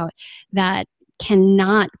speaking about that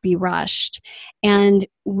cannot be rushed. And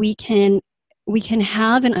we can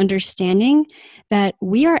have an understanding that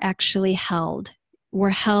we are actually held. We're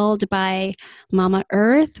held by Mama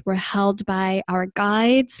Earth. We're held by our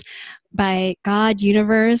guides, by God,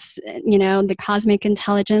 universe, the cosmic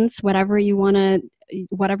intelligence, whatever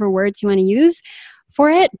words you want to use for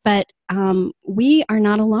it. But we are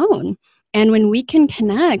not alone. And when we can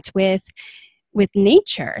connect with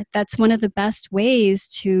nature, that's one of the best ways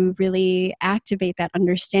to really activate that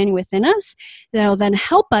understanding within us. That'll then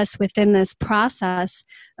help us within this process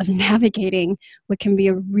of navigating what can be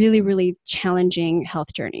a really, really challenging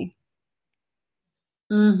health journey.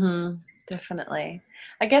 Definitely.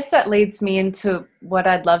 I guess that leads me into what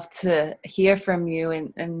I'd love to hear from you,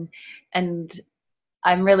 and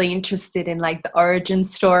I'm really interested in like the origin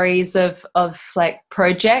stories of like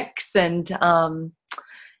projects and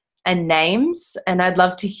names, and I'd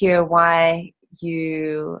love to hear why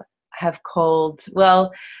you have called,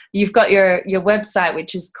 well, you've got your website,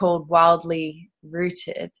 which is called Wildly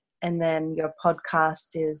Rooted, and then your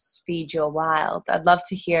podcast is Feed Your Wild. I'd love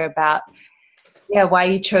to hear about why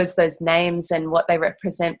you chose those names and what they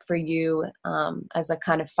represent for you as a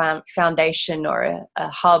kind of foundation or a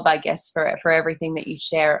hub, I guess, for everything that you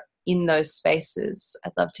share in those spaces.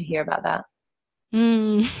 I'd love to hear about that.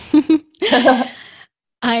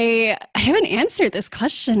 I haven't answered this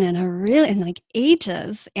question in like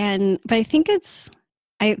ages, but I think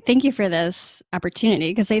I thank you for this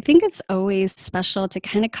opportunity, because I think it's always special to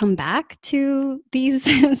kind of come back to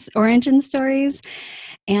these origin stories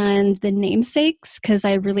and the namesakes, because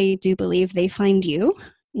I really do believe they find you,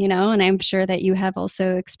 and I'm sure that you have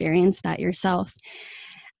also experienced that yourself.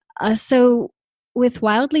 So with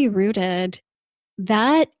Wildly Rooted,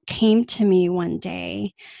 that came to me one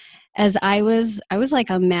day as I was like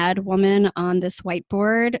a mad woman on this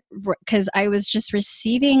whiteboard, because I was just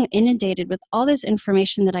inundated with all this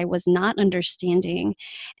information that I was not understanding.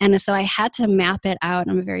 And so I had to map it out.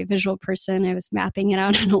 I'm a very visual person. I was mapping it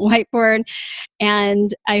out on a whiteboard,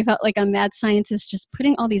 and I felt like a mad scientist just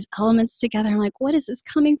putting all these elements together. I'm like, what is this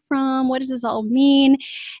coming from? What does this all mean?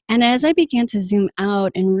 And as I began to zoom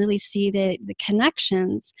out and really see the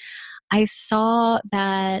connections, I saw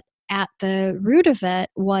that at the root of it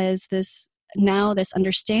was this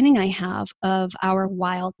understanding I have of our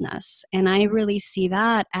wildness. And I really see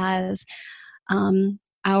that as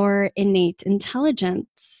our innate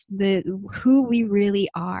intelligence, who we really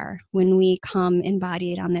are when we come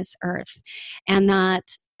embodied on this earth. And that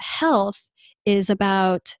health is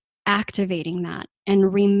about activating that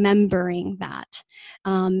and remembering that,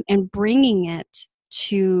 and bringing it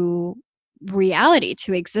to reality,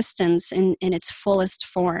 to existence in its fullest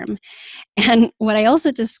form. And what I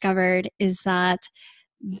also discovered is that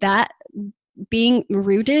being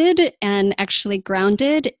rooted and actually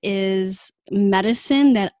grounded is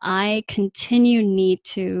medicine that I continue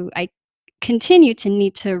to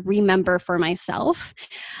need to remember for myself.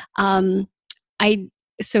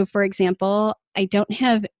 So for example, I don't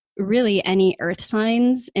have really any earth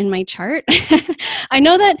signs in my chart. I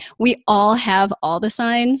know that we all have all the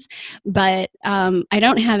signs, but I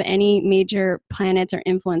don't have any major planets or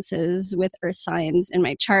influences with earth signs in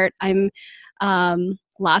my chart. I'm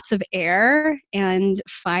lots of air and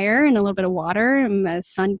fire and a little bit of water. I'm a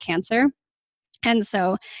sun Cancer. And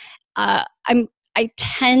so uh, I'm I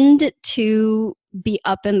tend to be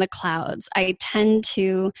up in the clouds. I tend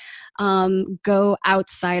to go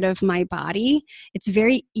outside of my body. It's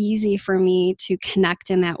very easy for me to connect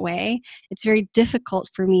in that way. It's very difficult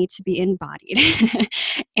for me to be embodied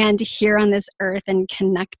and here on this earth and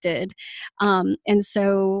connected. And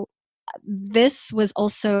so this was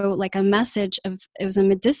also like a message of, it was a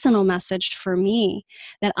medicinal message for me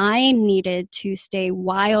that I needed to stay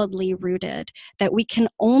wildly rooted, that we can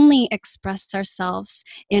only express ourselves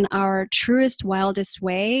in our truest, wildest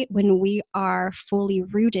way when we are fully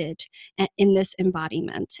rooted in this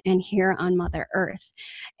embodiment and here on Mother Earth.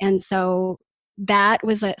 And so that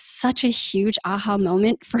was such a huge aha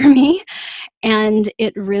moment for me. And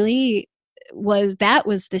it really was, that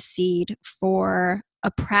was the seed for a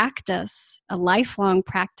practice, a lifelong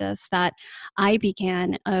practice that I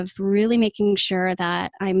began of really making sure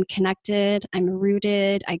that I'm connected, I'm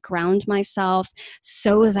rooted, I ground myself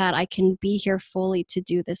so that I can be here fully to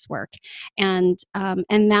do this work. And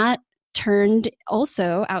that turned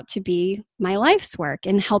also out to be my life's work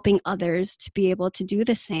in helping others to be able to do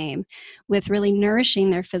the same with really nourishing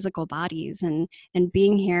their physical bodies and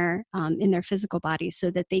being here in their physical bodies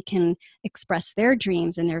so that they can express their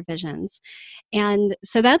dreams and their visions. And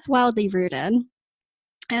so that's wildly rooted.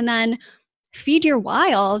 And then Feed Your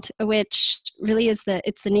Wild, which really is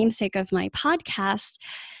it's the namesake of my podcast.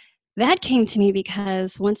 That came to me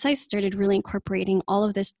because once I started really incorporating all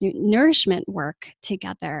of this nourishment work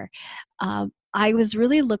together, I was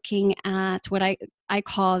really looking at what I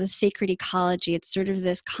call the sacred ecology. It's sort of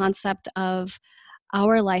this concept of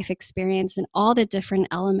our life experience and all the different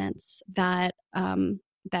elements that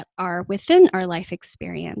are within our life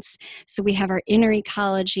experience. So we have our inner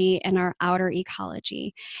ecology and our outer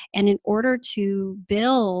ecology. And in order to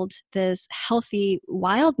build this healthy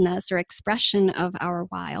wildness or expression of our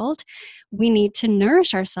wild, we need to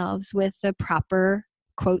nourish ourselves with the proper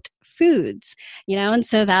quote foods, and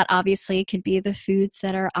so that obviously could be the foods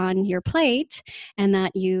that are on your plate and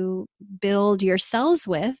that you build your cells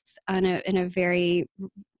with in a very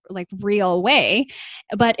like real way,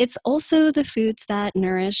 but it's also the foods that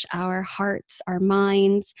nourish our hearts, our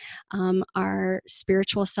minds, our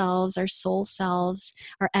spiritual selves, our soul selves,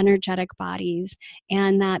 our energetic bodies,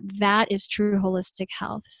 and that is true holistic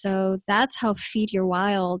health. So that's how Feed Your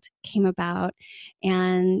Wild came about.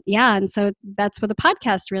 And so that's what the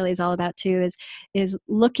podcast really is all about too, is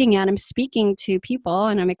looking at, I'm speaking to people,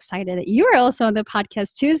 and I'm excited that you are also on the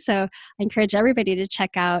podcast too. So I encourage everybody to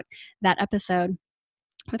check out that episode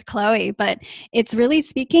with Chloe, but it's really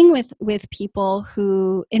speaking with people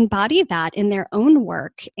who embody that in their own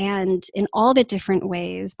work and in all the different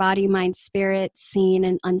ways, body, mind, spirit, seen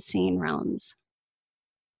and unseen realms.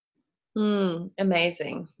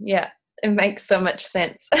 Amazing. Yeah, it makes so much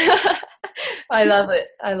sense. I love it.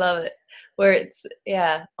 I love it. Where it's,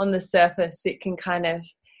 on the surface, it can kind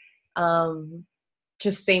of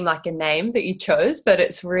just seem like a name that you chose, but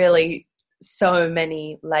it's really so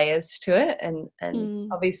many layers to it, and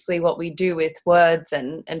obviously what we do with words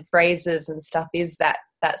and phrases and stuff is that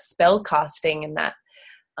spell casting and that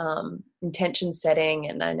intention setting.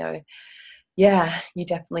 And I know you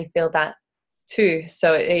definitely feel that too.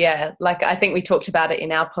 So like I think we talked about it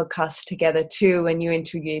in our podcast together too when you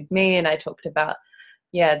interviewed me, and I talked about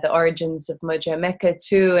the origins of Mojo Mecca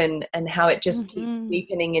too, and how it just keeps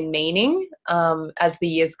deepening in meaning as the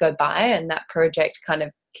years go by, and that project kind of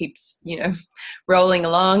keeps rolling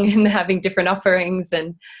along and having different offerings,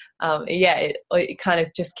 and it kind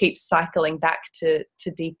of just keeps cycling back to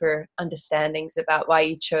deeper understandings about why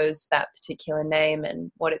you chose that particular name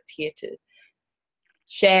and what it's here to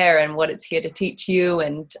share and what it's here to teach you.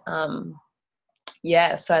 And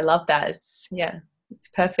so I love that. It's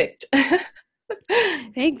perfect.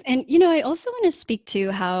 Thanks. And I also want to speak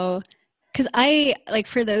to how, because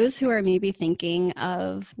for those who are maybe thinking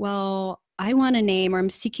of, well, I want a name, or I'm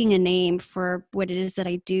seeking a name for what it is that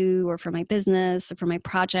I do, or for my business, or for my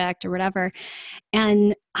project, or whatever.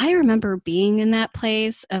 And I remember being in that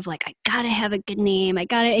place of like, I gotta have a good name. I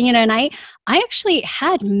gotta, and I actually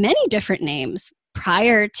had many different names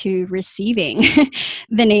prior to receiving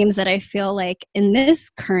the names that I feel like in this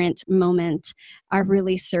current moment are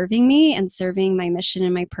really serving me and serving my mission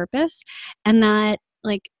and my purpose. And that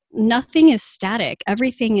like nothing is static.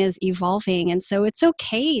 Everything is evolving. And so it's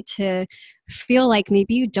okay to feel like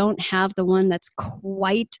maybe you don't have the one that's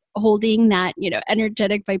quite holding that,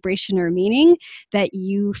 energetic vibration or meaning that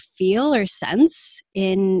you feel or sense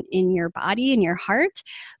in your body, in your heart,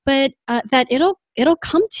 but that it'll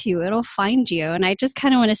come to you, it'll find you. And I just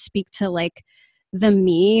kind of want to speak to like the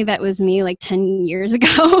me that was me like 10 years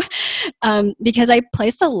ago, because I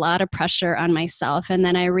placed a lot of pressure on myself. And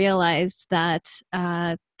then I realized that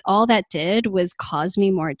all that did was cause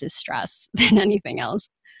me more distress than anything else.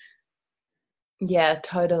 Yeah,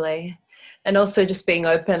 totally. And also just being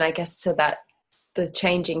open, I guess, to that, the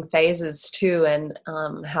changing phases too, and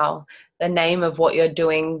how the name of what you're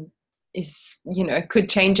doing is, could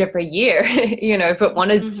change every year, if it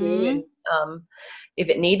wanted to, and if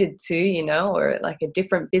it needed to, or like a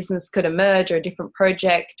different business could emerge, or a different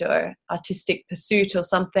project or artistic pursuit or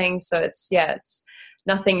something. So it's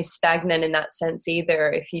nothing is stagnant in that sense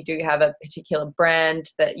either. If you do have a particular brand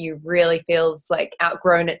that you really feels like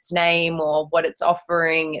outgrown its name or what it's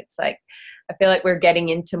offering, it's like, I feel like we're getting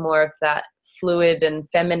into more of that fluid and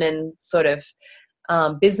feminine sort of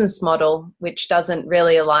business model, which doesn't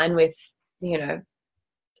really align with,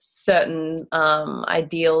 certain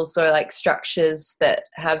ideals or like structures that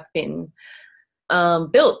have been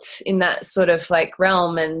built in that sort of like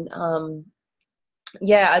realm. And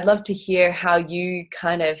I'd love to hear how you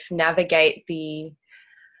kind of navigate the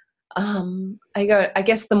I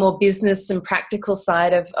guess the more business and practical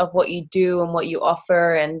side of what you do and what you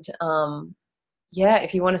offer. And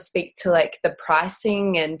if you want to speak to like the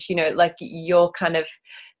pricing and, like your kind of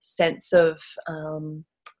sense of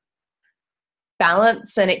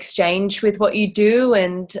balance and exchange with what you do,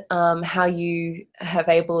 and how you have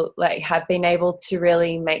been able to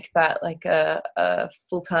really make that like a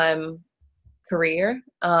full-time career,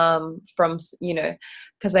 from,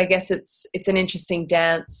 because I guess it's an interesting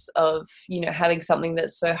dance of, having something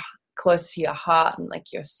that's so close to your heart and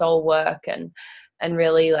like your soul work, and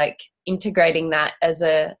really like integrating that as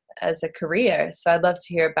a career. So I'd love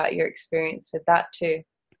to hear about your experience with that too.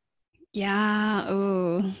 Yeah.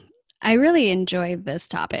 Oh, I really enjoy this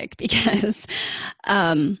topic because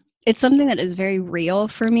it's something that is very real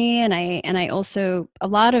for me. And I also, a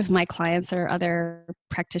lot of my clients are other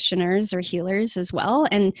practitioners or healers as well.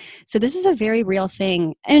 And so this is a very real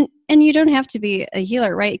thing. And you don't have to be a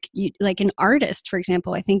healer, right? Like an artist, for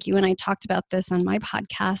example. I think you and I talked about this on my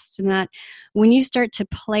podcast, and that when you start to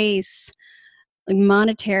place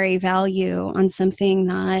monetary value on something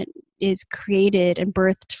that is created and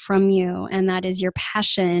birthed from you, and that is your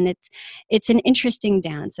passion, it's an interesting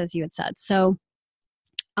dance, as you had said. So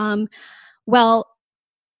well,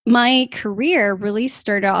 my career really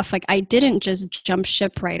started off like, I didn't just jump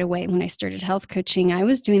ship right away when I started health coaching. I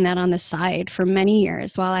was doing that on the side for many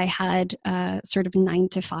years while I had sort of 9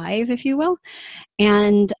 to 5, if you will.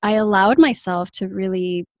 And I allowed myself to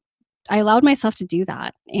do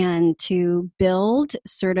that and to build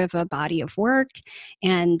sort of a body of work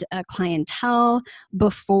and a clientele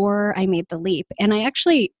before I made the leap. And I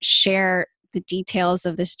actually share the details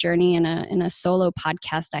of this journey in a solo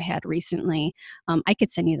podcast I had recently. I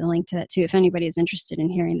could send you the link to that too if anybody is interested in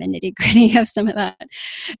hearing the nitty-gritty of some of that.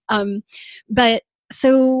 But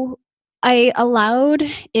so I allowed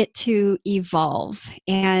it to evolve,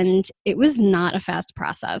 and it was not a fast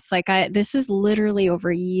process. Like this is literally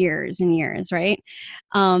over years and years, right?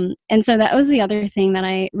 And so that was the other thing that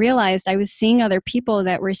I realized. I was seeing other people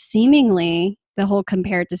that were seemingly, the whole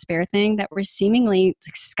compare despair thing, that were seemingly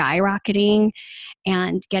like skyrocketing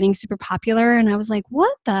and getting super popular. And I was like,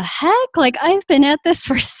 what the heck? Like, I've been at this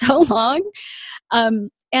for so long.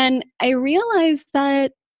 And I realized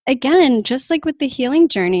that, again, just like with the healing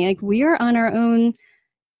journey, like we are on our own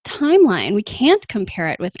timeline. We can't compare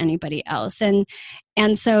it with anybody else. And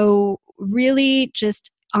so really just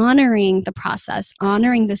honoring the process,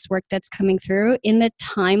 honoring this work that's coming through in the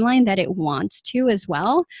timeline that it wants to as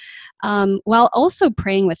well, while also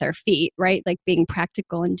praying with our feet, right? Like being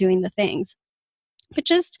practical and doing the things, but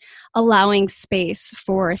just allowing space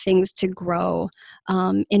for things to grow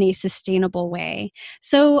in a sustainable way.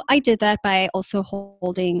 So I did that by also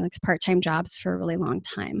holding like part-time jobs for a really long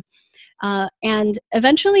time. And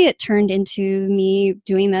eventually it turned into me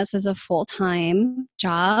doing this as a full-time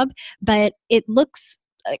job, but it looks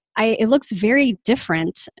very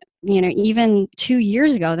different, even 2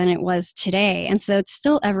 years ago than it was today. And so it's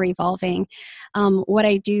still ever evolving. What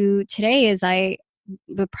I do today is I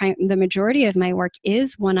the majority of my work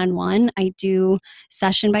is one-on-one. I do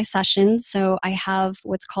session by session. So I have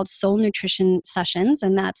what's called soul nutrition sessions,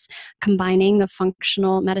 and that's combining the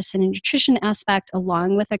functional medicine and nutrition aspect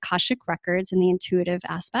along with Akashic records and the intuitive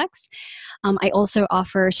aspects. I also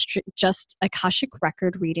offer just Akashic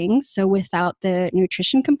record readings, so without the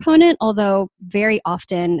nutrition component, although very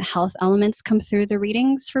often health elements come through the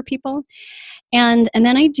readings for people. And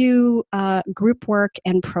then I do group work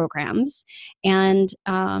and programs, and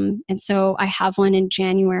so I have one in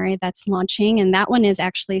January that's launching, and that one is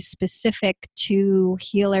actually specific to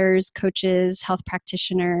healers, coaches, health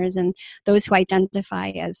practitioners, and those who identify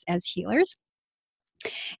as healers.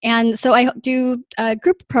 And so I do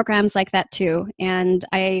group programs like that too. And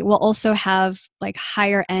I will also have like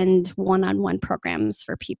higher end one-on-one programs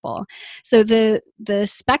for people. So the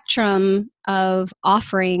spectrum of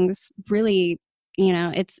offerings really,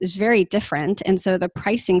 it's very different. And so the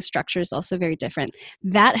pricing structure is also very different.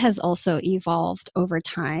 That has also evolved over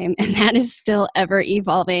time. And that is still ever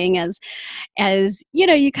evolving as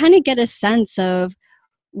you kind of get a sense of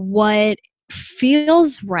what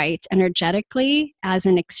feels right energetically as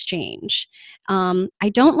an exchange. I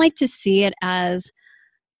don't like to see it as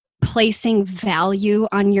placing value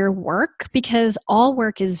on your work because all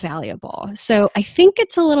work is valuable. So I think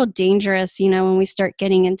it's a little dangerous, when we start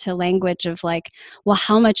getting into language of like, well,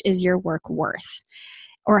 how much is your work worth?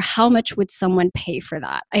 Or how much would someone pay for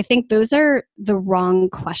that? I think those are the wrong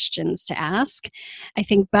questions to ask. I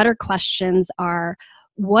think better questions are,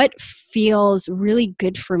 what feels really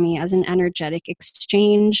good for me as an energetic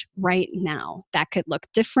exchange right now? That could look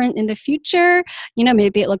different in the future.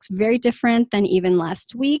 Maybe it looks very different than even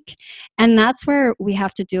last week. And that's where we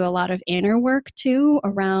have to do a lot of inner work too,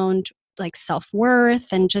 around like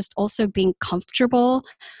self-worth and just also being comfortable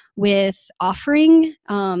with offering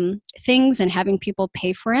things and having people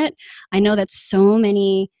pay for it. I know that so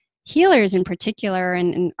many healers in particular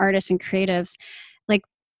and artists and creatives, like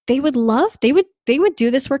they would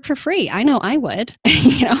do this work for free. I know I would,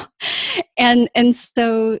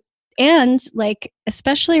 and like,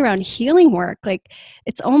 especially around healing work, like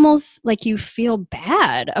it's almost like you feel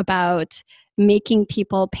bad about making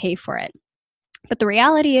people pay for it. But the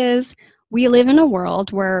reality is we live in a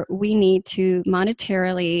world where we need to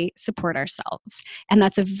monetarily support ourselves. And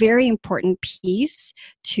that's a very important piece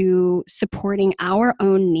to supporting our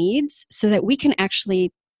own needs so that we can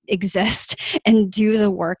actually exist and do the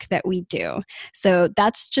work that we do. So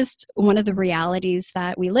that's just one of the realities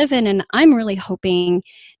that we live in. And I'm really hoping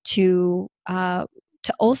to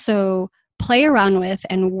also play around with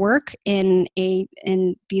and work in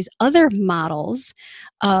these other models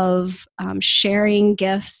of sharing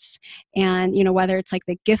gifts, and whether it's like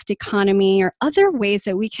the gift economy or other ways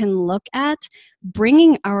that we can look at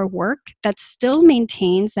bringing our work that still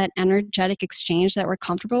maintains that energetic exchange that we're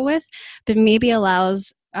comfortable with, but maybe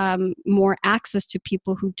allows more access to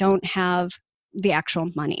people who don't have the actual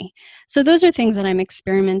money. So those are things that I'm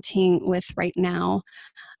experimenting with right now.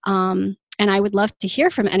 And I would love to hear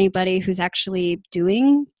from anybody who's actually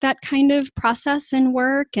doing that kind of process and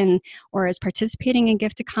work or is participating in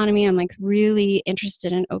gift economy. I'm like really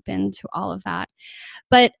interested and open to all of that.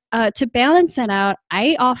 But to balance that out,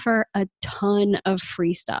 I offer a ton of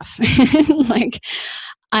free stuff. Like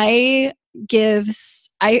I give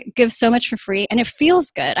so much for free, and it feels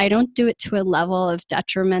good. I don't do it to a level of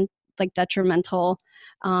detrimental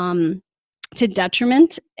to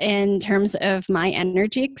detriment in terms of my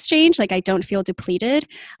energy exchange. Like I don't feel depleted.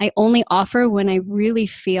 I only offer when I really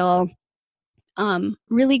feel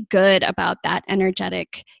really good about that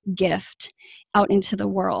energetic gift out into the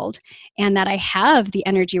world, and that I have the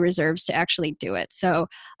energy reserves to actually do it. So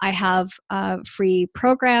I have free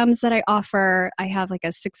programs that I offer. I have like a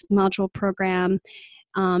 6-module program.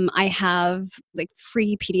 I have like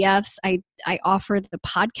free PDFs. I offer the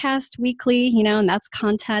podcast weekly, and that's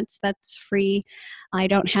content that's free. I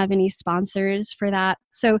don't have any sponsors for that.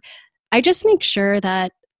 So I just make sure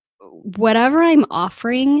that whatever I'm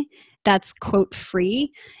offering that's quote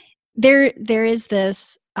free, there is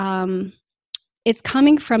this, it's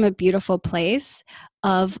coming from a beautiful place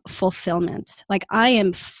of fulfillment. Like I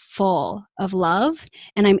am full of love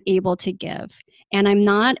and I'm able to give. And I'm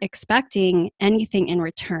not expecting anything in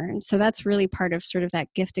return. So that's really part of sort of that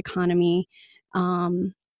gift economy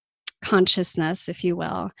consciousness, if you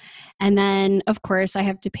will. And then, of course, I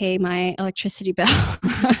have to pay my electricity bill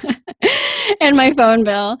and my phone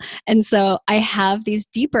bill. And so I have these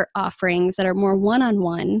deeper offerings that are more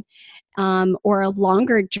one-on-one, or a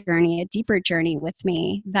longer journey, a deeper journey with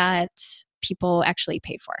me that people actually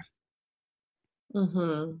pay for.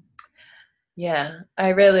 Yeah, I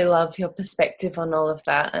really love your perspective on all of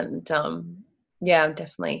that. And yeah, I'm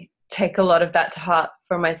definitely take a lot of that to heart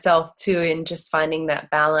for myself too, in just finding that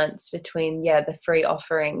balance between, yeah, the free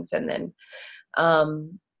offerings and then,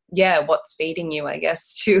 yeah, what's feeding you, I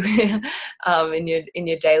guess, too, in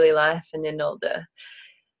your daily life and in all the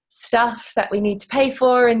stuff that we need to pay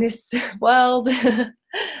for in this world.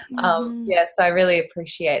 Mm-hmm. Yeah, so I really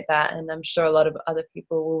appreciate that, and I'm sure a lot of other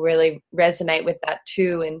people will really resonate with that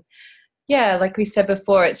too. And yeah, like we said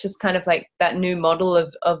before, it's just kind of like that new model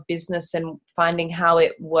of business and finding how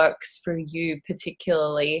it works for you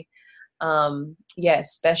particularly. Yeah,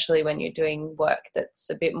 especially when you're doing work that's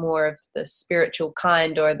a bit more of the spiritual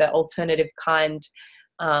kind or the alternative kind.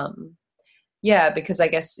 Yeah, because I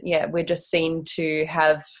guess, yeah, we're just seen to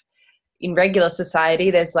have, in regular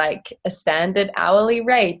society, there's like a standard hourly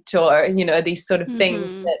rate or, you know, these sort of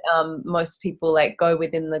things Mm-hmm. that most people like go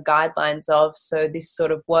within the guidelines of. So this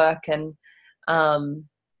sort of work and um,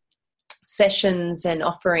 sessions and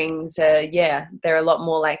offerings, yeah, they're a lot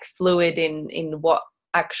more like fluid in what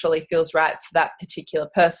actually feels right for that particular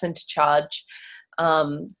person to charge.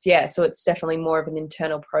 So yeah, so it's definitely more of an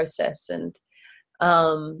internal process. And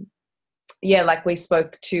um, yeah, like we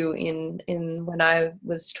spoke to in when I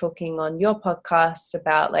was talking on your podcast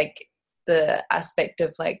about like the aspect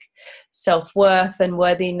of like self-worth and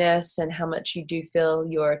worthiness and how much you do feel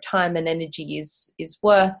your time and energy is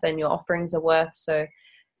worth and your offerings are worth. So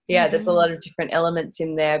yeah, there's a Mm-hmm. lot of different elements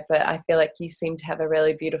in there, but I feel like you seem to have a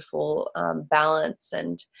really beautiful balance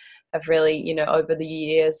and have really, you know, over the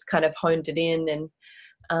years kind of honed it in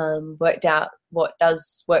and worked out what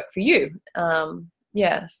does work for you.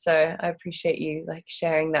 Yeah, so I appreciate you like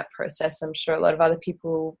sharing that process. I'm sure a lot of other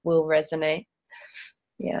people will resonate.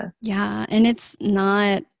 Yeah. Yeah, and it's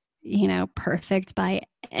not, perfect by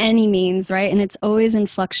any means, right? And it's always in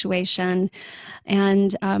fluctuation.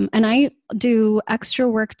 And I do extra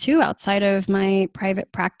work too outside of my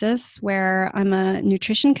private practice, where I'm a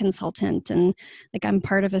nutrition consultant, and like I'm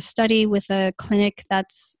part of a study with a clinic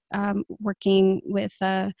that's working with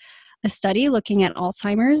a study looking at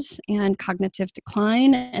Alzheimer's and cognitive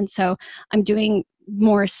decline, and so I'm doing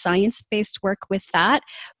more science-based work with that.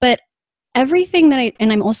 But everything that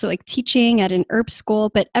I'm also like teaching at an herb school,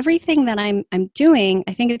 but everything that I'm doing,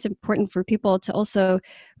 I think it's important for people to also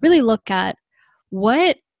really look at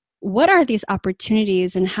what what are these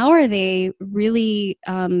opportunities and how are they really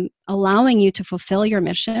allowing you to fulfill your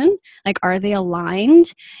mission? Like, are they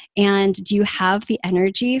aligned, and do you have the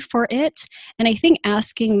energy for it? And I think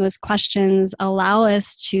asking those questions allow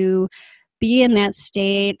us to be in that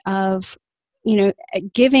state of,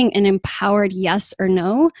 giving an empowered yes or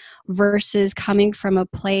no versus coming from a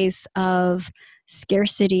place of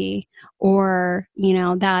scarcity, or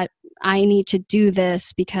that I need to do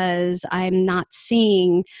this because I'm not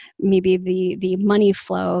seeing maybe the money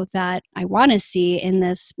flow that I want to see in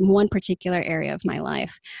this one particular area of my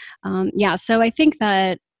life. Yeah, so I think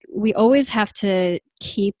that we always have to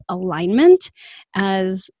keep alignment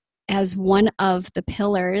as one of the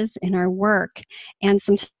pillars in our work, and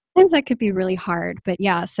sometimes that could be really hard. But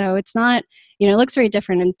yeah, so it's not, it looks very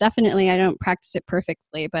different, and definitely I don't practice it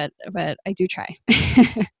perfectly, but I do try.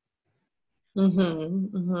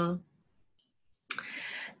 Mm-hmm, mm-hmm.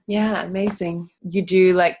 Yeah, amazing. You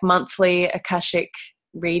do like monthly Akashic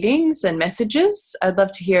readings and messages. I'd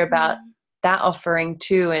love to hear about that offering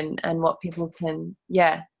too, and what people can,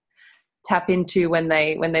 yeah, tap into when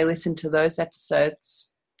they listen to those episodes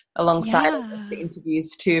alongside of Yeah. the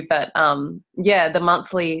interviews too. But yeah, the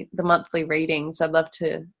monthly readings, I'd love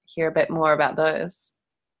to hear a bit more about those.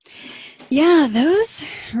 Yeah, those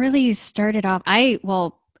really started off.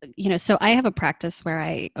 So I have a practice where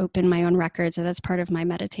I open my own records, and that's part of my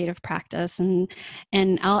meditative practice. And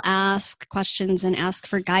I'll ask questions and ask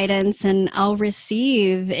for guidance, and I'll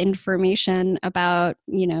receive information about,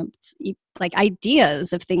 like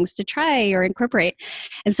ideas of things to try or incorporate.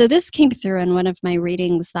 And so this came through in one of my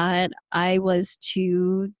readings that I was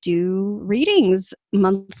to do readings,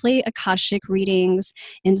 monthly Akashic readings,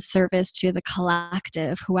 in service to the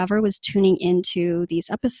collective, whoever was tuning into these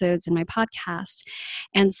episodes in my podcast.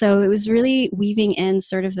 And so it was really weaving in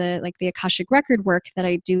sort of the Akashic record work that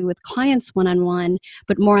I do with clients one-on-one,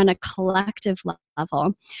 but more on a collective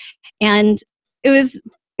level. And it was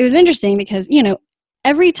interesting because,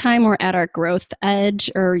 every time we're at our growth edge,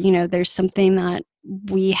 or, there's something that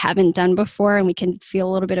we haven't done before, and we can feel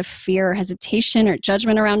a little bit of fear or hesitation or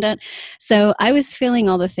judgment around it. So I was feeling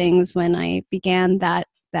all the things when I began that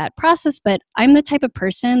process, but I'm the type of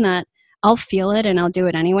person that I'll feel it and I'll do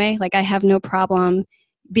it anyway. Like, I have no problem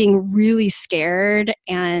being really scared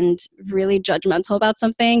and really judgmental about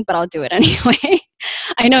something, but I'll do it anyway.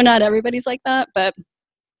 I know not everybody's like that, but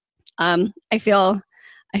I feel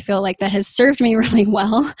I feel like that has served me really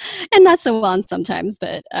well, and not so well sometimes,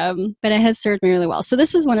 but it has served me really well. So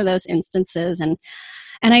this was one of those instances, and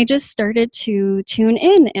I just started to tune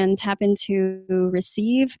in and tap into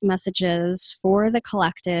receive messages for the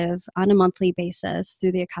collective on a monthly basis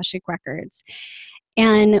through the Akashic records.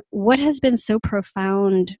 And what has been so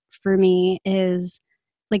profound for me is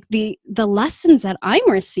like the lessons that I'm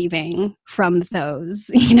receiving from those,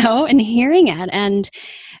 and hearing it.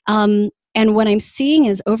 And what I'm seeing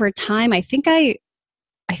is over time, I think I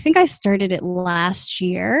started it last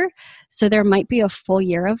year. So there might be a full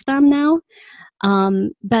year of them now.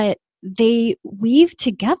 But they weave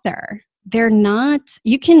together. They're not,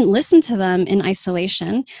 you can listen to them in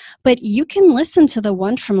isolation, but you can listen to the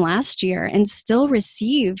one from last year and still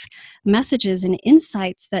receive messages and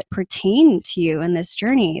insights that pertain to you in this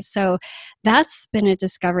journey. So that's been a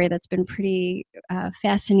discovery that's been pretty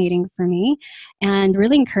fascinating for me, and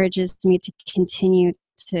really encourages me to continue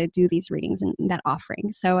to do these readings and that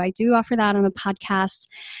offering. So I do offer that on the podcast.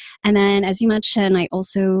 And then, as you mentioned, I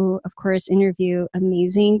also, of course, interview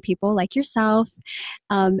amazing people like yourself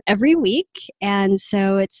every week. And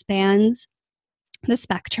so it spans the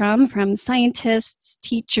spectrum from scientists,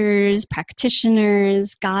 teachers,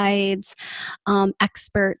 practitioners, guides,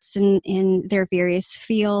 experts in their various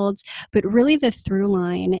fields. But really the through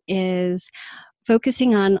line is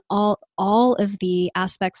focusing on all of the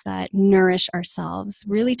aspects that nourish ourselves,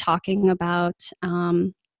 really talking about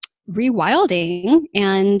rewilding,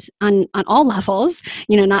 and on all levels,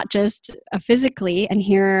 not just physically and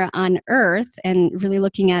here on earth, and really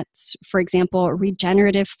looking at, for example,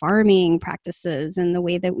 regenerative farming practices and the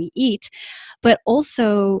way that we eat, but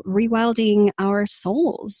also rewilding our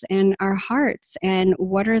souls and our hearts, and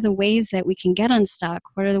what are the ways that we can get unstuck,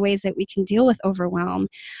 what are the ways that we can deal with overwhelm,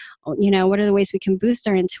 what are the ways we can boost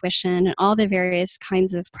our intuition, and all the various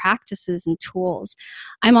kinds of practices and tools.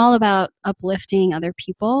 I'm all about uplifting other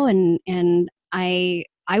people, and I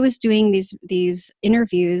was doing these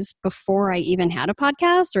interviews before I even had a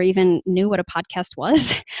podcast or even knew what a podcast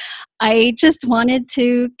was. I just wanted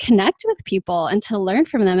to connect with people and to learn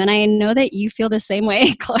from them. And I know that you feel the same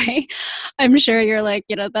way, Chloe. I'm sure you're like,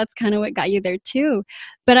 that's kind of what got you there too.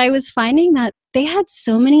 But I was finding that they had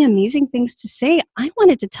so many amazing things to say. I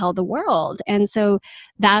wanted to tell the world. And so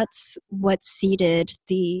that's what seeded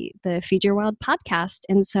the Feed Your Wild podcast.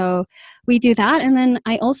 And so we do that. And then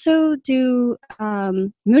I also do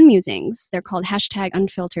moon musings. They're called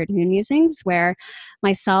 #unfiltered moon musings, where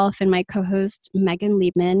myself and my co-host Megan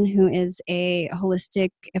Liebman, who is a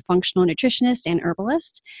holistic functional nutritionist and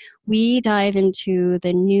herbalist, we dive into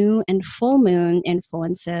the new and full moon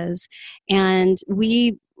influences. And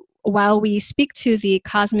while we speak to the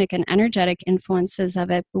cosmic and energetic influences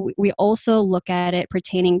of it, we also look at it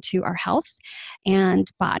pertaining to our health and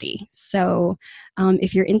body. So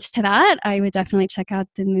if you're into that, I would definitely check out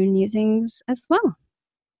the moon musings as well.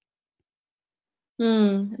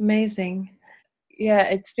 Amazing. Yeah,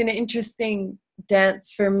 it's been an interesting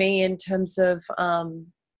dance for me in terms of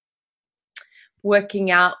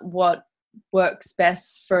working out what works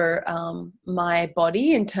best for my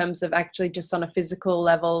body, in terms of actually just on a physical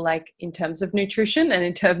level, like in terms of nutrition and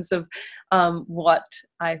in terms of what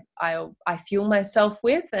I fuel myself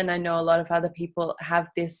with. And I know a lot of other people have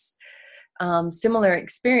this similar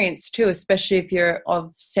experience too, especially if you're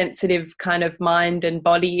of sensitive kind of mind and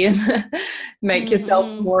body, and make yourself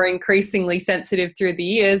more increasingly sensitive through the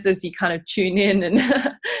years as you kind of tune in.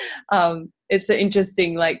 And it's an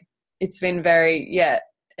interesting, it's been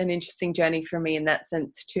an interesting journey for me in that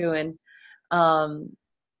sense too. And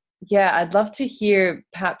I'd love to hear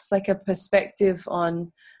perhaps like a perspective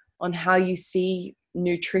on how you see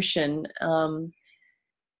nutrition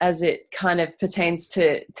as it kind of pertains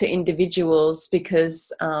to individuals,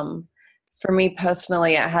 because for me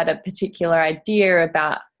personally, I had a particular idea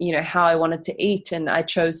about, how I wanted to eat, and I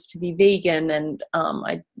chose to be vegan, and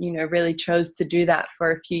I, really chose to do that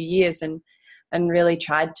for a few years, and really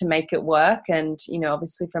tried to make it work. And,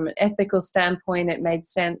 obviously from an ethical standpoint, it made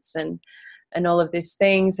sense, and all of these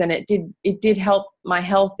things. And it did help my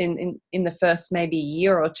health in the first maybe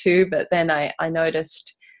year or two, but then I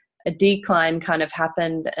noticed a decline kind of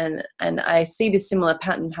happened, and I see this similar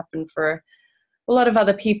pattern happen for a lot of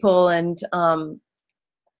other people. And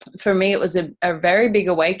for me, it was a very big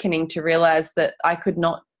awakening to realize that I could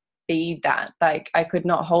not be that. Like, I could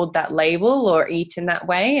not hold that label or eat in that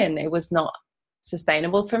way, and it was not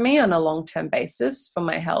sustainable for me on a long-term basis for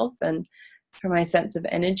my health and for my sense of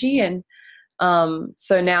energy. And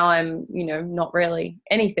so now I'm, not really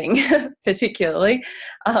anything particularly.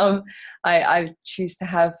 I choose to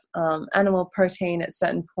have animal protein at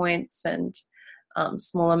certain points, and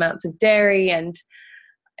small amounts of dairy. And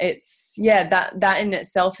it's, yeah, that in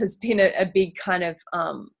itself has been a big kind of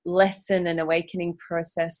lesson and awakening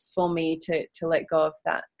process for me to let go of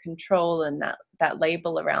that control and that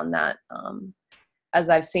label around that, as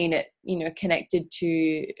I've seen it, connected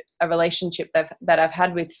to a relationship that I've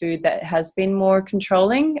had with food that has been more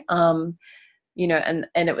controlling, and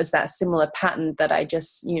it was that similar pattern that I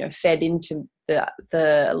just, fed into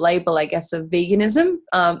the label, I guess, of veganism.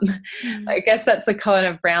 I guess that's a kind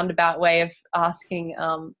of roundabout way of asking,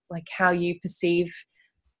 like, how you perceive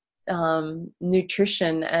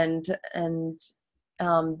nutrition and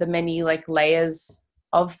the many like layers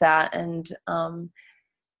of that. And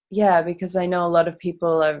yeah, because I know a lot of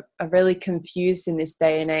people are really confused in this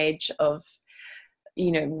day and age of,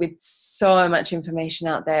 with so much information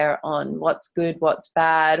out there on what's good, what's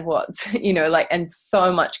bad, what's, and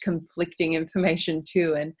so much conflicting information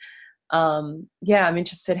too. And yeah, I'm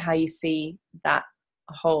interested how you see that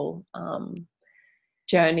whole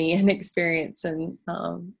journey and experience, and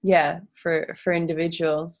yeah, for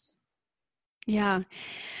individuals. Yeah.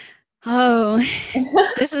 Oh,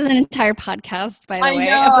 this is an entire podcast, by the I way,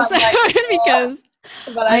 know, episode, because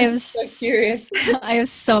but I'm just so curious. I have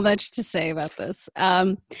so much to say about this.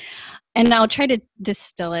 And I'll try to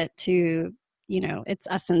distill it to, its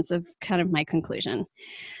essence of kind of my conclusion.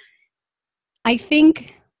 I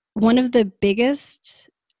think one of the biggest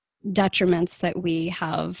detriments that we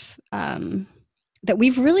have, that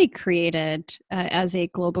we've really created as a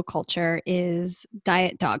global culture, is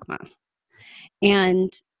diet dogma.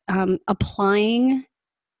 And applying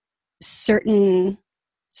certain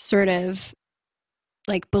sort of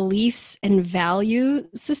like beliefs and value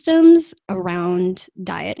systems around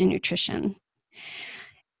diet and nutrition.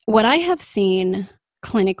 What I have seen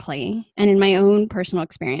clinically and in my own personal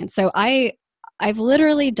experience, so I've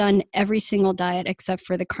literally done every single diet except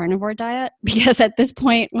for the carnivore diet, because at this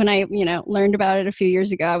point, when I learned about it a few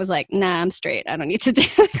years ago, I was like, nah, I'm straight. I don't need to do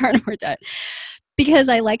the carnivore diet. Because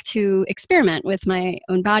I like to experiment with my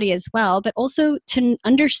own body as well, but also to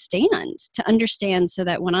understand so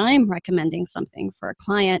that when I'm recommending something for a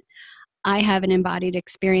client, I have an embodied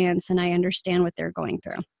experience and I understand what they're going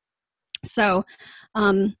through. So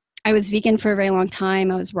I was vegan for a very long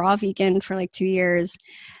time. I was raw vegan for like 2 years.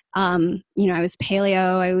 I was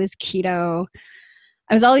paleo, I was keto,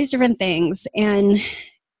 I was all these different things. And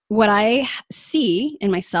what I see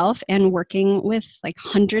in myself and working with like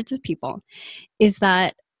hundreds of people is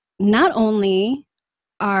that not only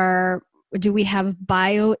do we have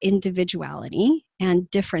bio-individuality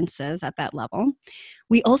and differences at that level,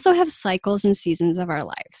 we also have cycles and seasons of our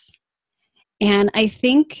lives. And I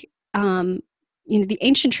think, the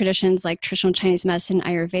ancient traditions like traditional Chinese medicine,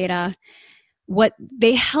 Ayurveda, what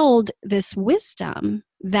they held this wisdom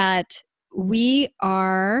that we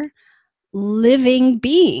are living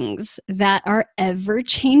beings that are ever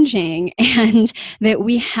changing and that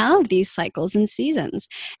we have these cycles and seasons.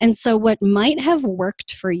 And so what might have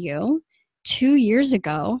worked for you 2 years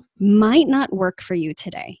ago might not work for you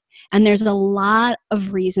today. And there's a lot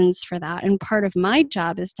of reasons for that. And part of my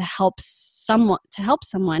job is to help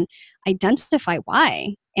someone identify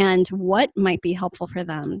why and what might be helpful for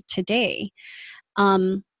them today.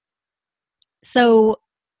 So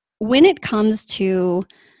when it comes to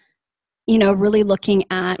really looking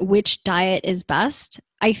at which diet is best,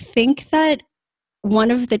 I think that one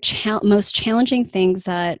of the most challenging things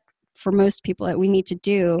that for most people that we need to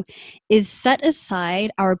do is set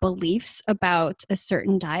aside our beliefs about a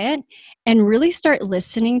certain diet and really start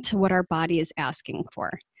listening to what our body is asking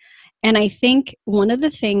for. And I think one of the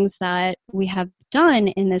things that we have done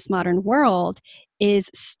in this modern world is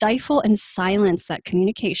stifle and silence that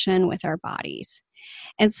communication with our bodies.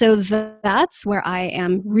 And so that's where I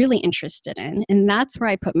am really interested in, and that's where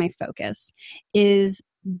I put my focus, is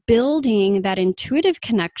building that intuitive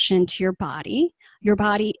connection to your body. Your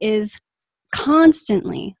body is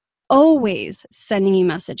constantly, always sending you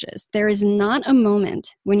messages. There is not a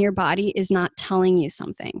moment when your body is not telling you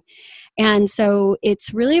something. And so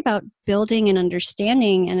it's really about building an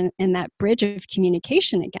understanding and that bridge of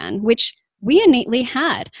communication again, which we innately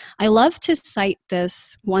had. I love to cite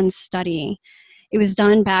this one study. It was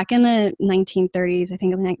done back in the 1930s, I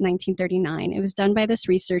think 1939. It was done by this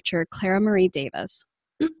researcher, Clara Marie Davis.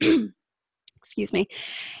 Excuse me.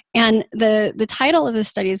 And the title of the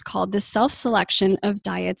study is called The Self-Selection of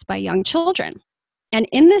Diets by Young Children. And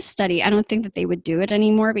in this study, I don't think that they would do it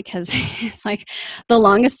anymore because it's like the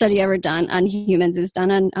longest study ever done on humans. It was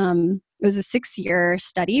done on, it was a 6-year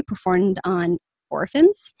study performed on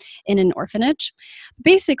orphans in an orphanage.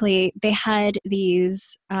 Basically, they had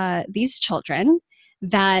these children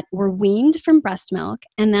that were weaned from breast milk,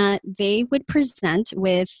 and that they would present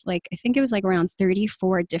with, like, I think it was like around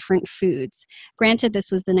 34 different foods. Granted,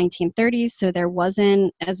 this was the 1930s, so there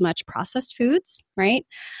wasn't as much processed foods, right?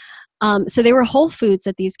 So they were whole foods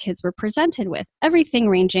that these kids were presented with, everything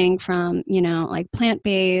ranging from, like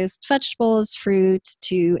plant-based vegetables, fruits,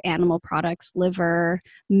 to animal products, liver,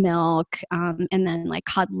 milk, and then like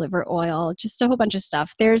cod liver oil, just a whole bunch of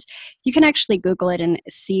stuff. You can actually Google it and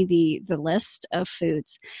see the list of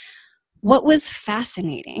foods. What was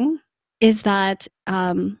fascinating is that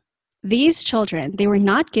these children, they were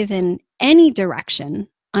not given any direction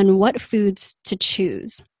on what foods to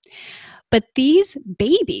choose. But these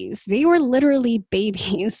babies, they were literally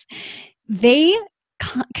babies. They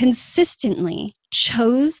consistently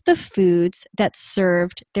chose the foods that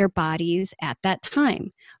served their bodies at that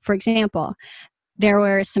time. For example, there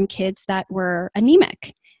were some kids that were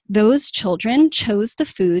anemic. Those children chose the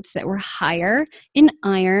foods that were higher in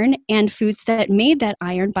iron and foods that made that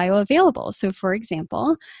iron bioavailable. So, for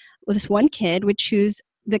example, this one kid would choose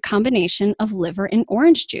the combination of liver and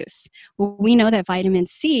orange juice. Well, we know that vitamin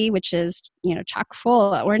C, which is, chock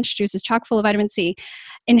full, orange juice is chock full of vitamin C,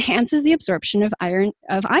 enhances the absorption of iron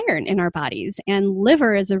in our bodies. And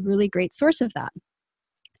liver is a really great source of that.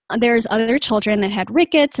 There's other children that had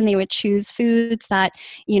rickets, and they would choose foods that,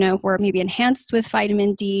 were maybe enhanced with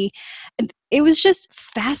vitamin D. It was just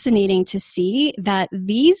fascinating to see that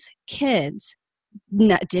these kids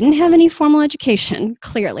didn't have any formal education,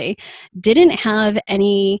 clearly, didn't have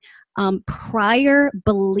any prior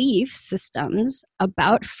belief systems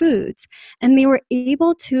about foods, and they were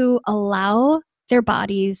able to allow their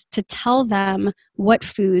bodies to tell them what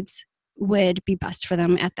foods would be best for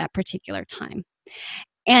them at that particular time.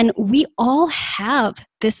 And we all have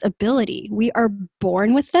this ability. We are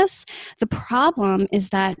born with this. The problem is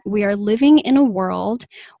that we are living in a world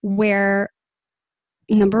where,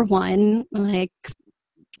 number one, like,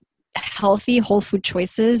 healthy whole food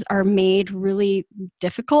choices are made really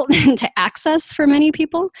difficult to access for many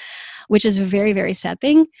people, which is a very, very sad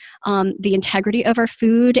thing. The integrity of our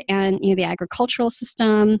food and the agricultural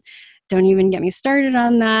system, don't even get me started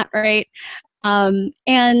on that, right?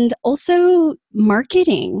 And also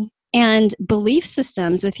marketing and belief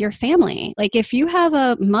systems with your family. Like, if you have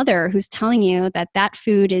a mother who's telling you that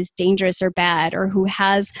food is dangerous or bad, or who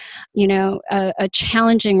has, a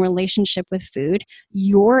challenging relationship with food,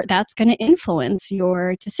 that's going to influence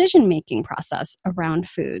your decision-making process around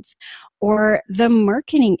foods. Or the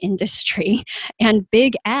marketing industry and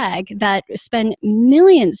big ag that spend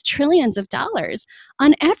millions, trillions of dollars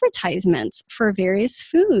on advertisements for various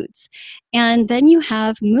foods. And then you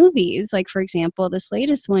have movies, like, for example, this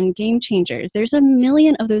latest one, Game Changers. There's a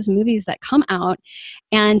million of those movies that come out,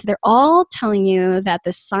 and they're all telling you that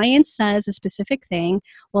the science says a specific thing.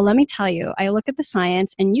 Well, let me tell you, I look at the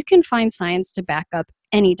science, and you can find science to back up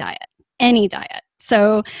any diet, any diet.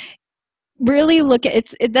 So really look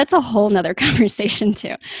at it. That's a whole nother conversation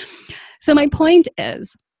too. So my point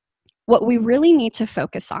is, what we really need to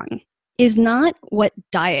focus on is not what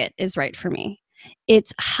diet is right for me.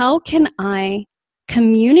 It's how can I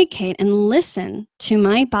communicate and listen to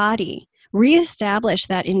my body, reestablish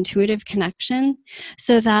that intuitive connection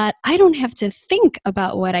so that I don't have to think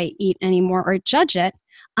about what I eat anymore or judge it.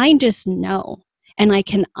 I just know, and I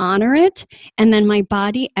can honor it, and then my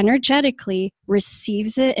body energetically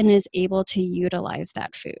receives it and is able to utilize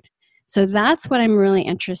that food. So that's what I'm really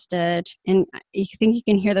interested in. You think you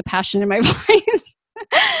can hear the passion in my voice?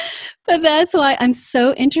 But that's why I'm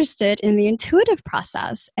so interested in the intuitive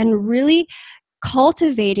process and really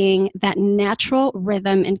cultivating that natural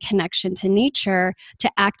rhythm and connection to nature to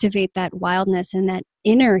activate that wildness and that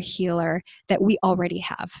inner healer that we already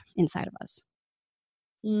have inside of us.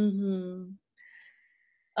 Mm-hmm.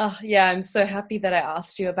 Oh, yeah, I'm so happy that I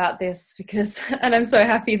asked you about this and I'm so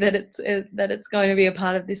happy that it's going to be a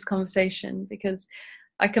part of this conversation, because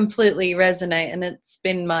I completely resonate, and it's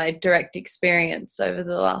been my direct experience over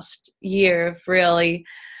the last year of really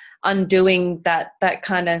undoing that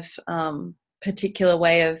kind of particular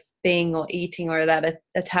way of being or eating, or that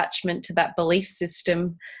attachment to that belief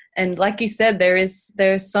system. And like you said,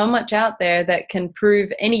 there's so much out there that can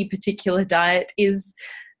prove any particular diet is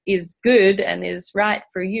good and is right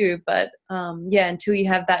for you, but until you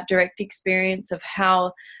have that direct experience of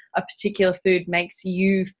how a particular food makes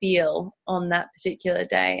you feel on that particular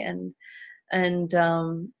day, and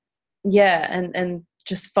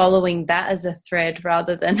just following that as a thread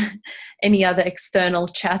rather than any other external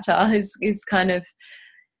chatter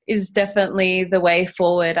is definitely the way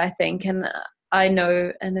forward, I think. And I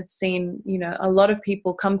know and have seen, a lot of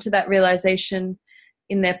people come to that realization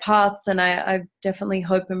in their paths. And I definitely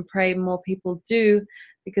hope and pray more people do,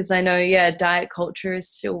 because I know, diet culture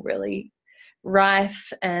is still really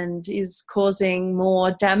rife and is causing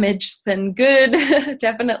more damage than good,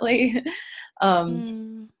 definitely.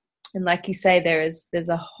 And like you say, there's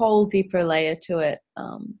a whole deeper layer to it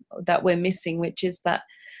that we're missing, which is that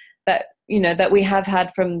that we have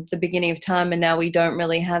had from the beginning of time, and now we don't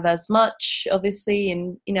really have as much, obviously,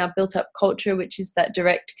 in our built up culture, which is that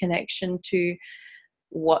direct connection to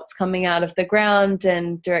what's coming out of the ground,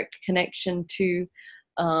 and direct connection to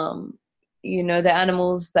the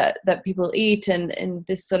animals that people eat, and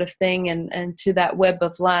this sort of thing, and to that web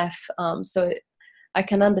of life. So I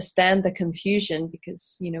can understand the confusion,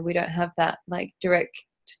 because we don't have that like direct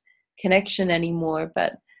connection anymore.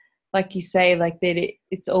 But like you say, like that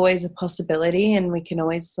it's always a possibility, and we can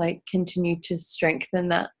always like continue to strengthen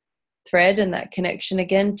that thread and that connection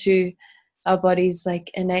again to our body's like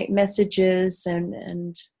innate messages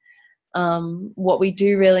and what we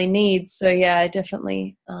do really need. So I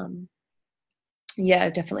definitely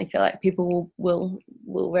feel like people will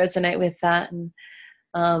resonate with that. And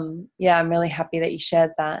I'm really happy that you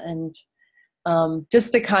shared that. And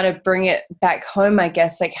just to kind of bring it back home, I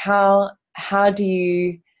guess, like how do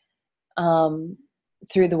you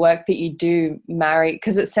through the work that you do marry,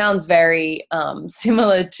 because it sounds very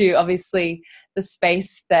similar to obviously the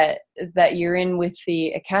space that you're in with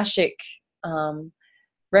the Akashic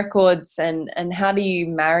records, and how do you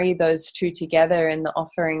marry those two together in the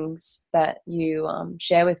offerings that you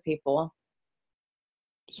share with people?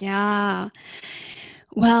 Yeah.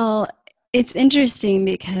 Well, it's interesting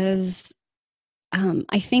because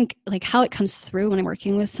I think like how it comes through when I'm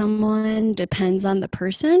working with someone depends on the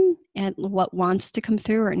person and what wants to come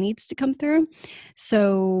through or needs to come through.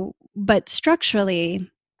 So, but structurally,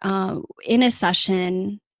 in a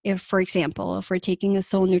session, for example, if we're taking a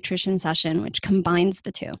soul nutrition session, which combines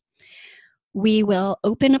the two, we will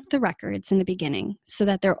open up the records in the beginning so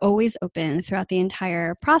that they're always open throughout the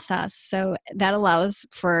entire process. So that allows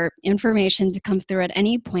for information to come through at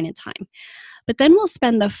any point in time. But then we'll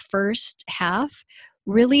spend the first half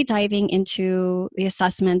really diving into the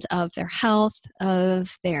assessment of their health,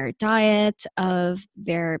 of their diet, of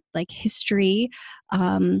their like history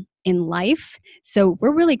in life. So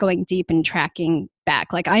we're really going deep and tracking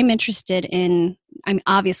back. Like I'm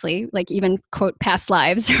obviously like even quote past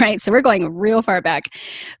lives, right? So we're going real far back.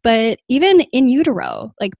 But even in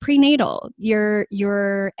utero, like prenatal,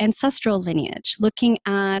 your ancestral lineage, looking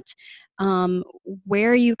at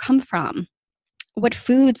where you come from. What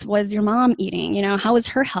foods was your mom eating? How was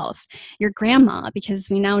her health? Your grandma, because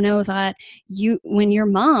we now know that when your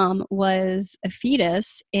mom was a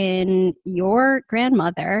fetus in your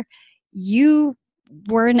grandmother, you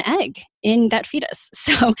were an egg in that fetus.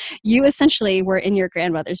 So you essentially were in your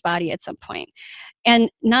grandmother's body at some point.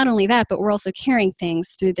 And not only that, but we're also carrying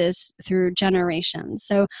things through generations.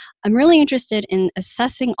 So I'm really interested in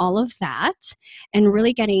assessing all of that and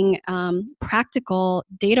really getting practical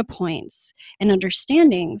data points and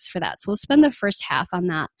understandings for that. So we'll spend the first half on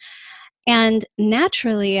that. And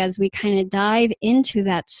naturally, as we kind of dive into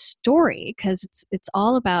that story, because it's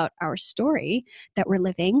all about our story that we're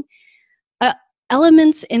living,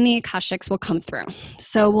 elements in the Akashics will come through.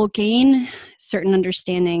 So we'll gain certain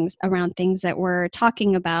understandings around things that we're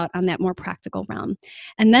talking about on that more practical realm.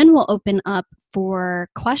 And then we'll open up for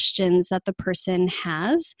questions that the person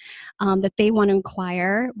has that they want to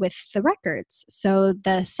inquire with the records. So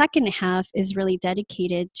the second half is really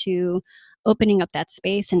dedicated to opening up that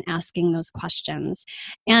space and asking those questions.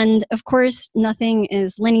 And of course, nothing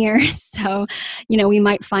is linear. So, we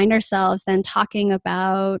might find ourselves then talking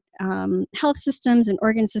about health systems and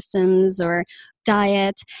organ systems or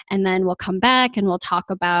diet, and then we'll come back and we'll talk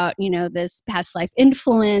about, this past life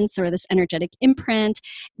influence or this energetic imprint.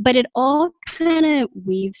 But it all kind of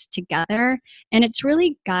weaves together, and it's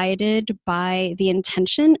really guided by the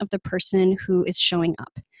intention of the person who is showing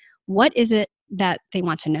up. What is it that they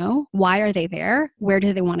want to know? Why are they there? Where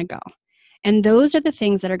do they want to go? And those are the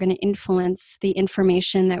things that are going to influence the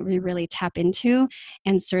information that we really tap into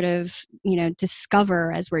and sort of,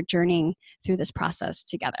 discover as we're journeying through this process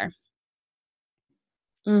together.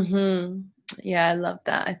 Mm-hmm. Yeah, I love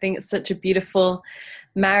that. I think it's such a beautiful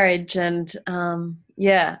marriage, and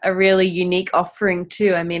a really unique offering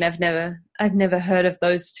too. I mean, I've never heard of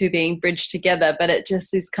those two being bridged together, but it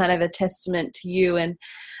just is kind of a testament to you and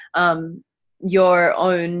your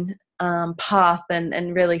own path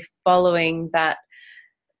and really following that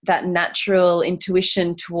natural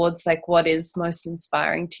intuition towards like what is most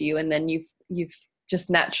inspiring to you, and then you've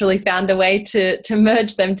just naturally found a way to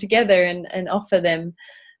merge them together and offer them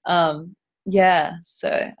yeah,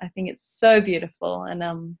 so I think it's so beautiful, and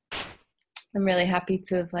I'm really happy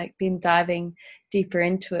to have like been diving deeper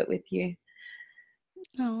into it with you.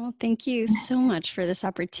 Oh, thank you so much for this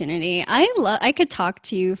opportunity. I could talk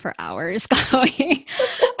to you for hours, Chloe.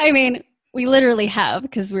 I mean, we literally have,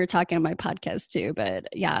 because we were talking on my podcast too, but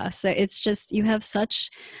yeah, so it's just you have such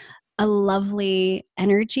a lovely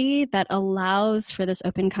energy that allows for this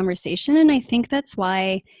open conversation. And I think that's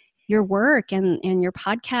why your work and your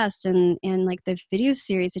podcast and like the video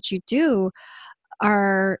series that you do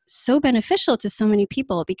are so beneficial to so many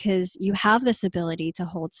people, because you have this ability to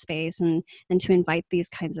hold space and to invite these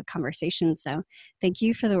kinds of conversations. So thank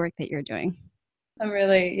you for the work that you're doing. I'm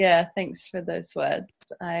really, thanks for those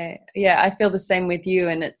words. I feel the same with you,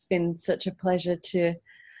 and it's been such a pleasure to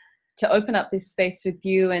open up this space with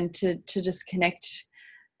you and to just connect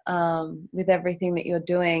with everything that you're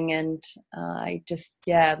doing. And I just,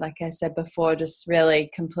 like I said before, just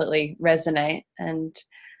really completely resonate. And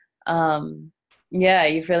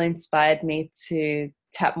you've really inspired me to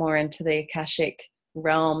tap more into the Akashic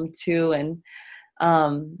realm too. And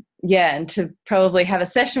and to probably have a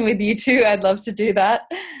session with you too. I'd love to do that.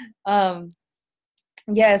 So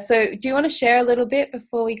do you want to share a little bit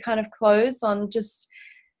before we kind of close on just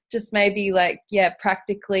maybe like,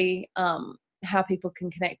 practically how people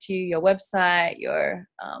can connect to you, your website, your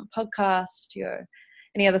podcast, your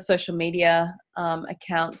any other social media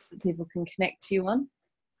accounts that people can connect to you on?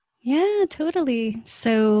 Yeah, totally.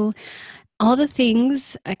 So all the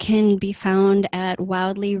things can be found at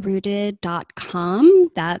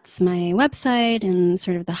wildlyrooted.com. That's my website and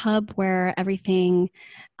sort of the hub where everything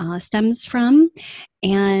stems from.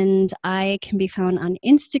 And I can be found on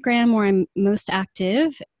Instagram, where I'm most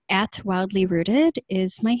active. At Wildly Rooted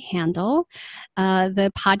is my handle.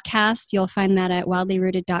 The podcast, you'll find that at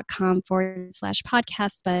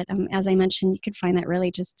wildlyrooted.com/podcast. But as I mentioned, you could find that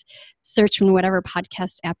really just search in whatever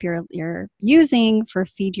podcast app you're using for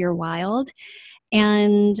Feed Your Wild.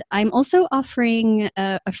 And I'm also offering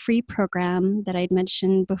a free program that I'd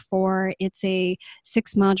mentioned before. It's a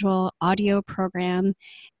 6-module audio program,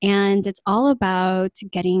 and it's all about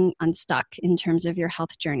getting unstuck in terms of your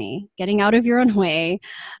health journey, getting out of your own way,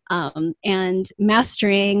 and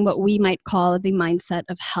mastering what we might call the mindset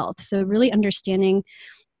of health. So really understanding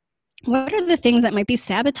what are the things that might be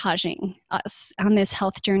sabotaging us on this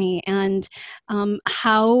health journey, and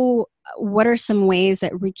what are some ways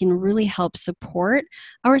that we can really help support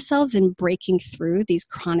ourselves in breaking through these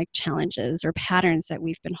chronic challenges or patterns that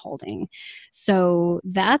we've been holding. So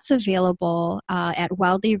that's available at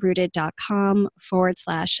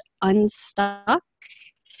wildlyrooted.com/unstuck.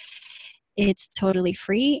 It's totally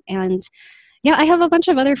free. And yeah, I have a bunch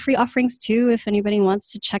of other free offerings too, if anybody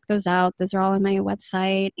wants to check those out. Those are all on my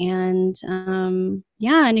website. And and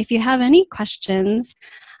if you have any questions,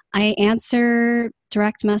 I answer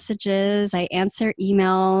direct messages, I answer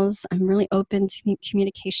emails. I'm really open to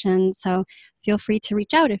communication. So feel free to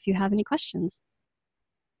reach out if you have any questions.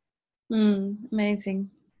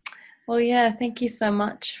 Amazing. Well, thank you so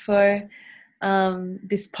much for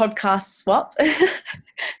this podcast swap.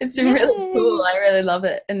 It's really cool. I really love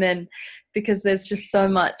it. And then because there's just so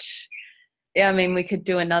much, I mean, we could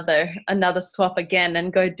do another swap again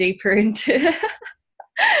and go deeper into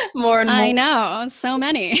more and more. I know, so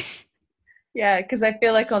many. Yeah, because I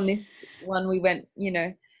feel like on this one we went,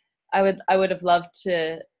 I would have loved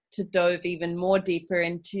to dove even more deeper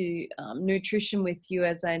into nutrition with you,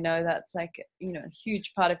 as I know that's like, a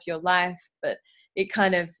huge part of your life, but it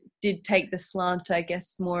kind of did take the slant, I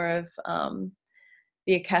guess, more of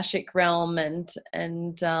the Akashic realm and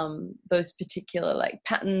those particular like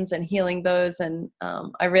patterns and healing those. And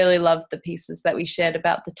I really loved the pieces that we shared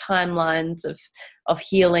about the timelines of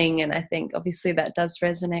healing. And I think obviously that does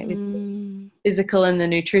resonate with the physical and the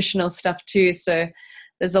nutritional stuff too. So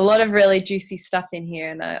there's a lot of really juicy stuff in here,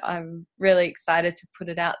 and I'm really excited to put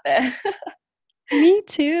it out there. Me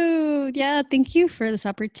too. Yeah, thank you for this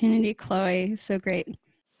opportunity, Chloe. So great.